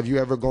DMV, have you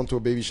ever gone to a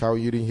baby shower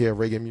you didn't hear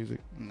reggae music?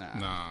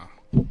 Nah.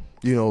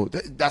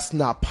 That's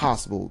not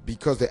possible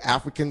because the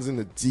Africans in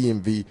the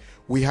DMV,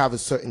 we have a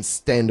certain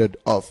standard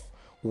of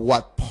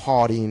what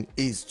partying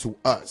is to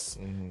us.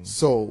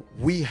 So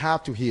we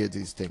have to hear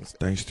these things.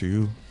 Thanks to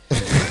you.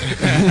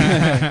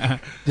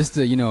 Just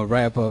to,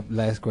 wrap up,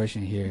 last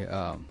question here.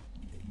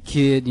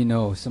 Kid,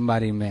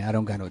 somebody, man, I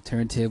don't got no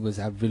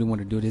turntables. I really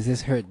want to do this.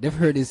 They've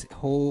heard this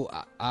whole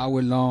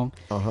hour long.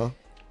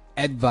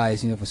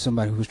 Advice, for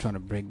somebody who's trying to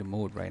break the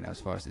mold right now as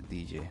far as the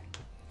DJ.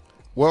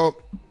 Well,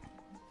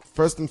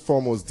 first and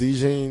foremost,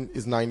 DJing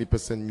is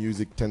 90%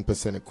 music,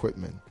 10%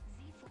 equipment.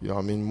 You know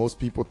what I mean? Most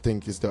people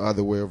think it's the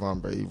other way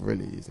around, but it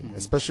really isn't.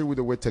 Especially with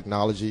the way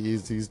technology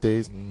is these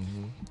days.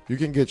 You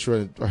can get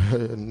a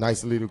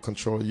nice little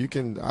controller. You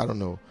can, I don't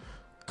know,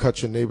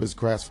 cut your neighbor's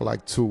grass for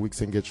like 2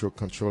 weeks and get your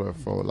controller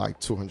for like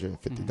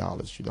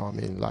 $250. You know what I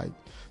mean? Like,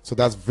 so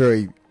that's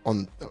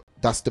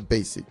that's the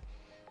basic.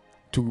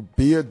 To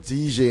be a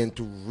DJ and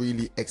to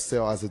really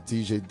excel as a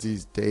DJ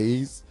these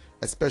days,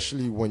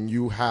 especially when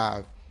you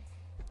have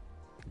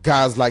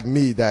guys like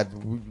me that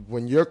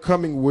when you're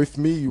coming with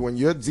me, when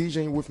you're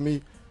DJing with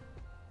me,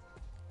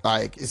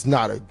 like, it's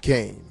not a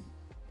game.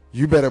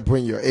 You better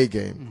bring your A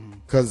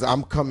game, because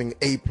I'm coming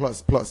A++++. You know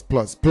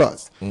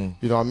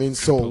what I mean?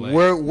 So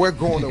we're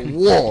going to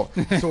war.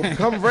 So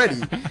come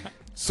ready.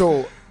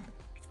 So,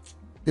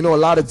 a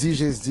lot of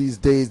DJs these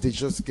days, they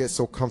just get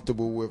so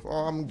comfortable with,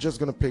 I'm just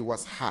going to play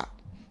what's hot.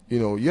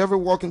 You ever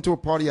walk into a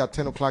party at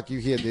 10 o'clock, you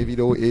hear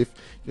Davido, if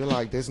you're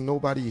like, there's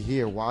nobody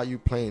here, why are you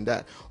playing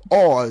that?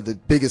 Or the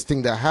biggest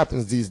thing that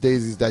happens these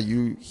days is that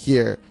you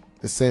hear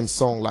the same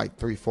song like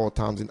 3-4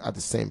 times at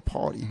the same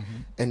party.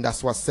 And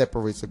that's what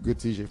separates a good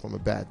DJ from a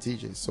bad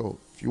DJ. So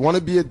if you want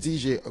to be a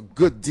DJ, a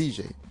good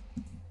DJ,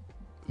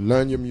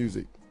 learn your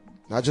music,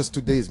 not just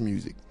today's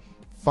music.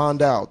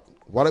 Find out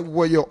what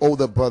were your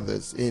older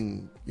brothers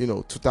in,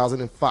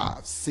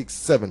 2005, 6,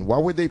 7.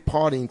 What were they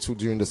partying to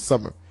during the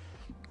summer?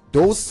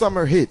 Those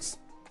summer hits,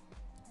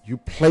 you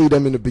play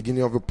them in the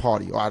beginning of a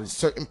party, or at a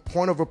certain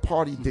point of a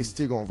party, they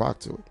still gonna rock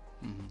to it.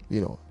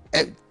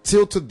 And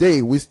till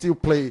today, we still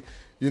play,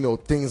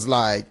 things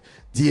like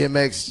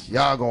DMX,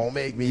 y'all gonna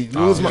make me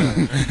lose my.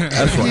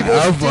 And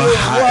people still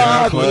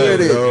rock with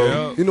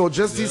it.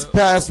 Just this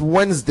past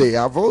Wednesday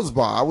at Rose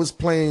Bar, I was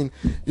playing,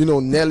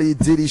 Nelly,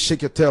 Diddy,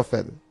 Shake Your Tail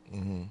Feather.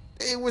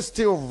 They were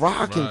still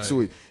rocking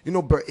to it,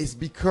 but it's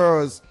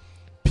because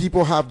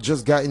people have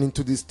just gotten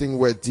into this thing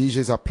where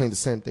DJs are playing the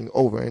same thing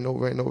over and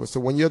over and over.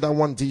 So when you're that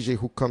one DJ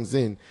who comes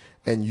in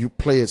and you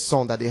play a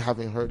song that they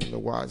haven't heard in a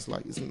while, it's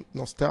like, it's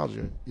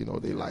nostalgia.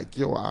 They like,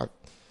 yo, I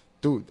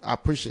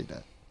appreciate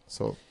that.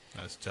 So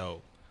that's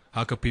dope.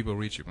 How can people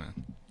reach you, man?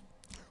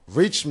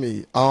 Reach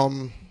me,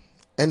 Instagram,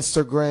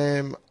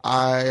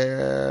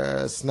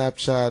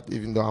 Snapchat,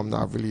 even though I'm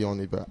not really on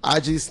it, but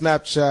IG,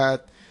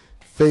 Snapchat,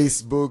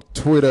 Facebook,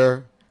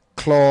 Twitter,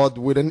 Claude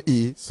with an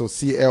E, so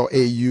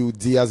CLAUD,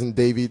 D as in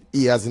David,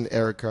 E as in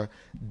Erica,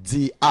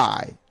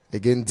 DI,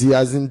 again D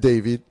as in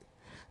David,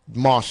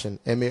 Martian,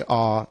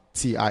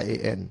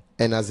 MARTIAN,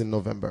 N as in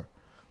November.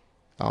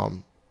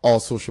 All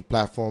social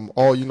platform,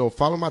 or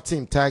follow my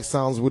team, Tag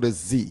Sounds with a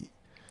Z.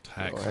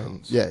 Tag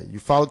Sounds. Yeah, you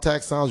follow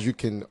Tag Sounds, you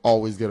can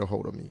always get a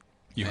hold of me.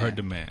 You heard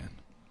the man.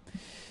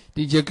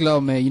 DJ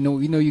Claude, man,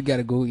 you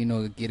gotta go,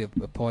 get a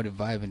party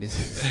vibe in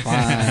this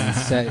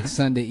fine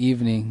Sunday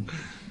evening.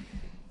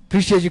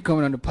 Appreciate you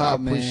coming on the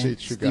pod, man.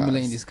 Appreciate you guys.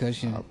 Stimulating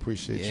discussion. I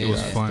appreciate you. It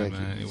was guys. fun, Thank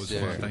man. you. It was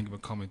fun. Thank you for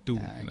coming through.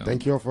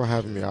 Thank you all for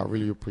having me. I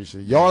really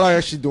appreciate it. Y'all are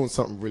actually doing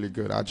something really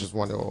good. I just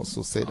want to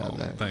also say that,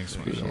 man. Thanks,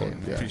 man.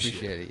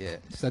 Appreciate it. Yeah.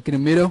 Stuck in the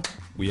Middle.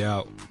 We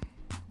out.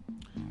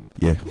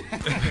 Yeah.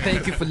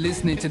 Thank you for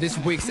listening to this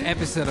week's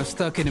episode of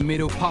Stuck in the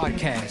Middle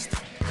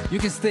podcast. You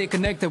can stay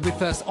connected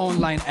with us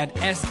online at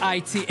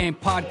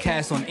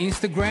SitMpodcast on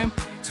Instagram,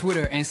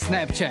 Twitter, and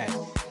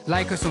Snapchat.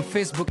 Like us on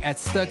Facebook at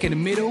Stuck in the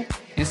Middle,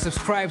 and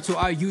subscribe to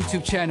our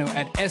YouTube channel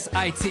at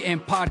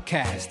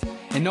SitMpodcast.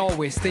 And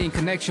always stay in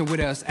connection with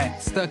us at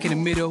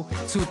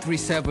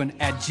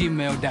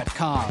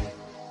stuckinthemiddle237@gmail.com.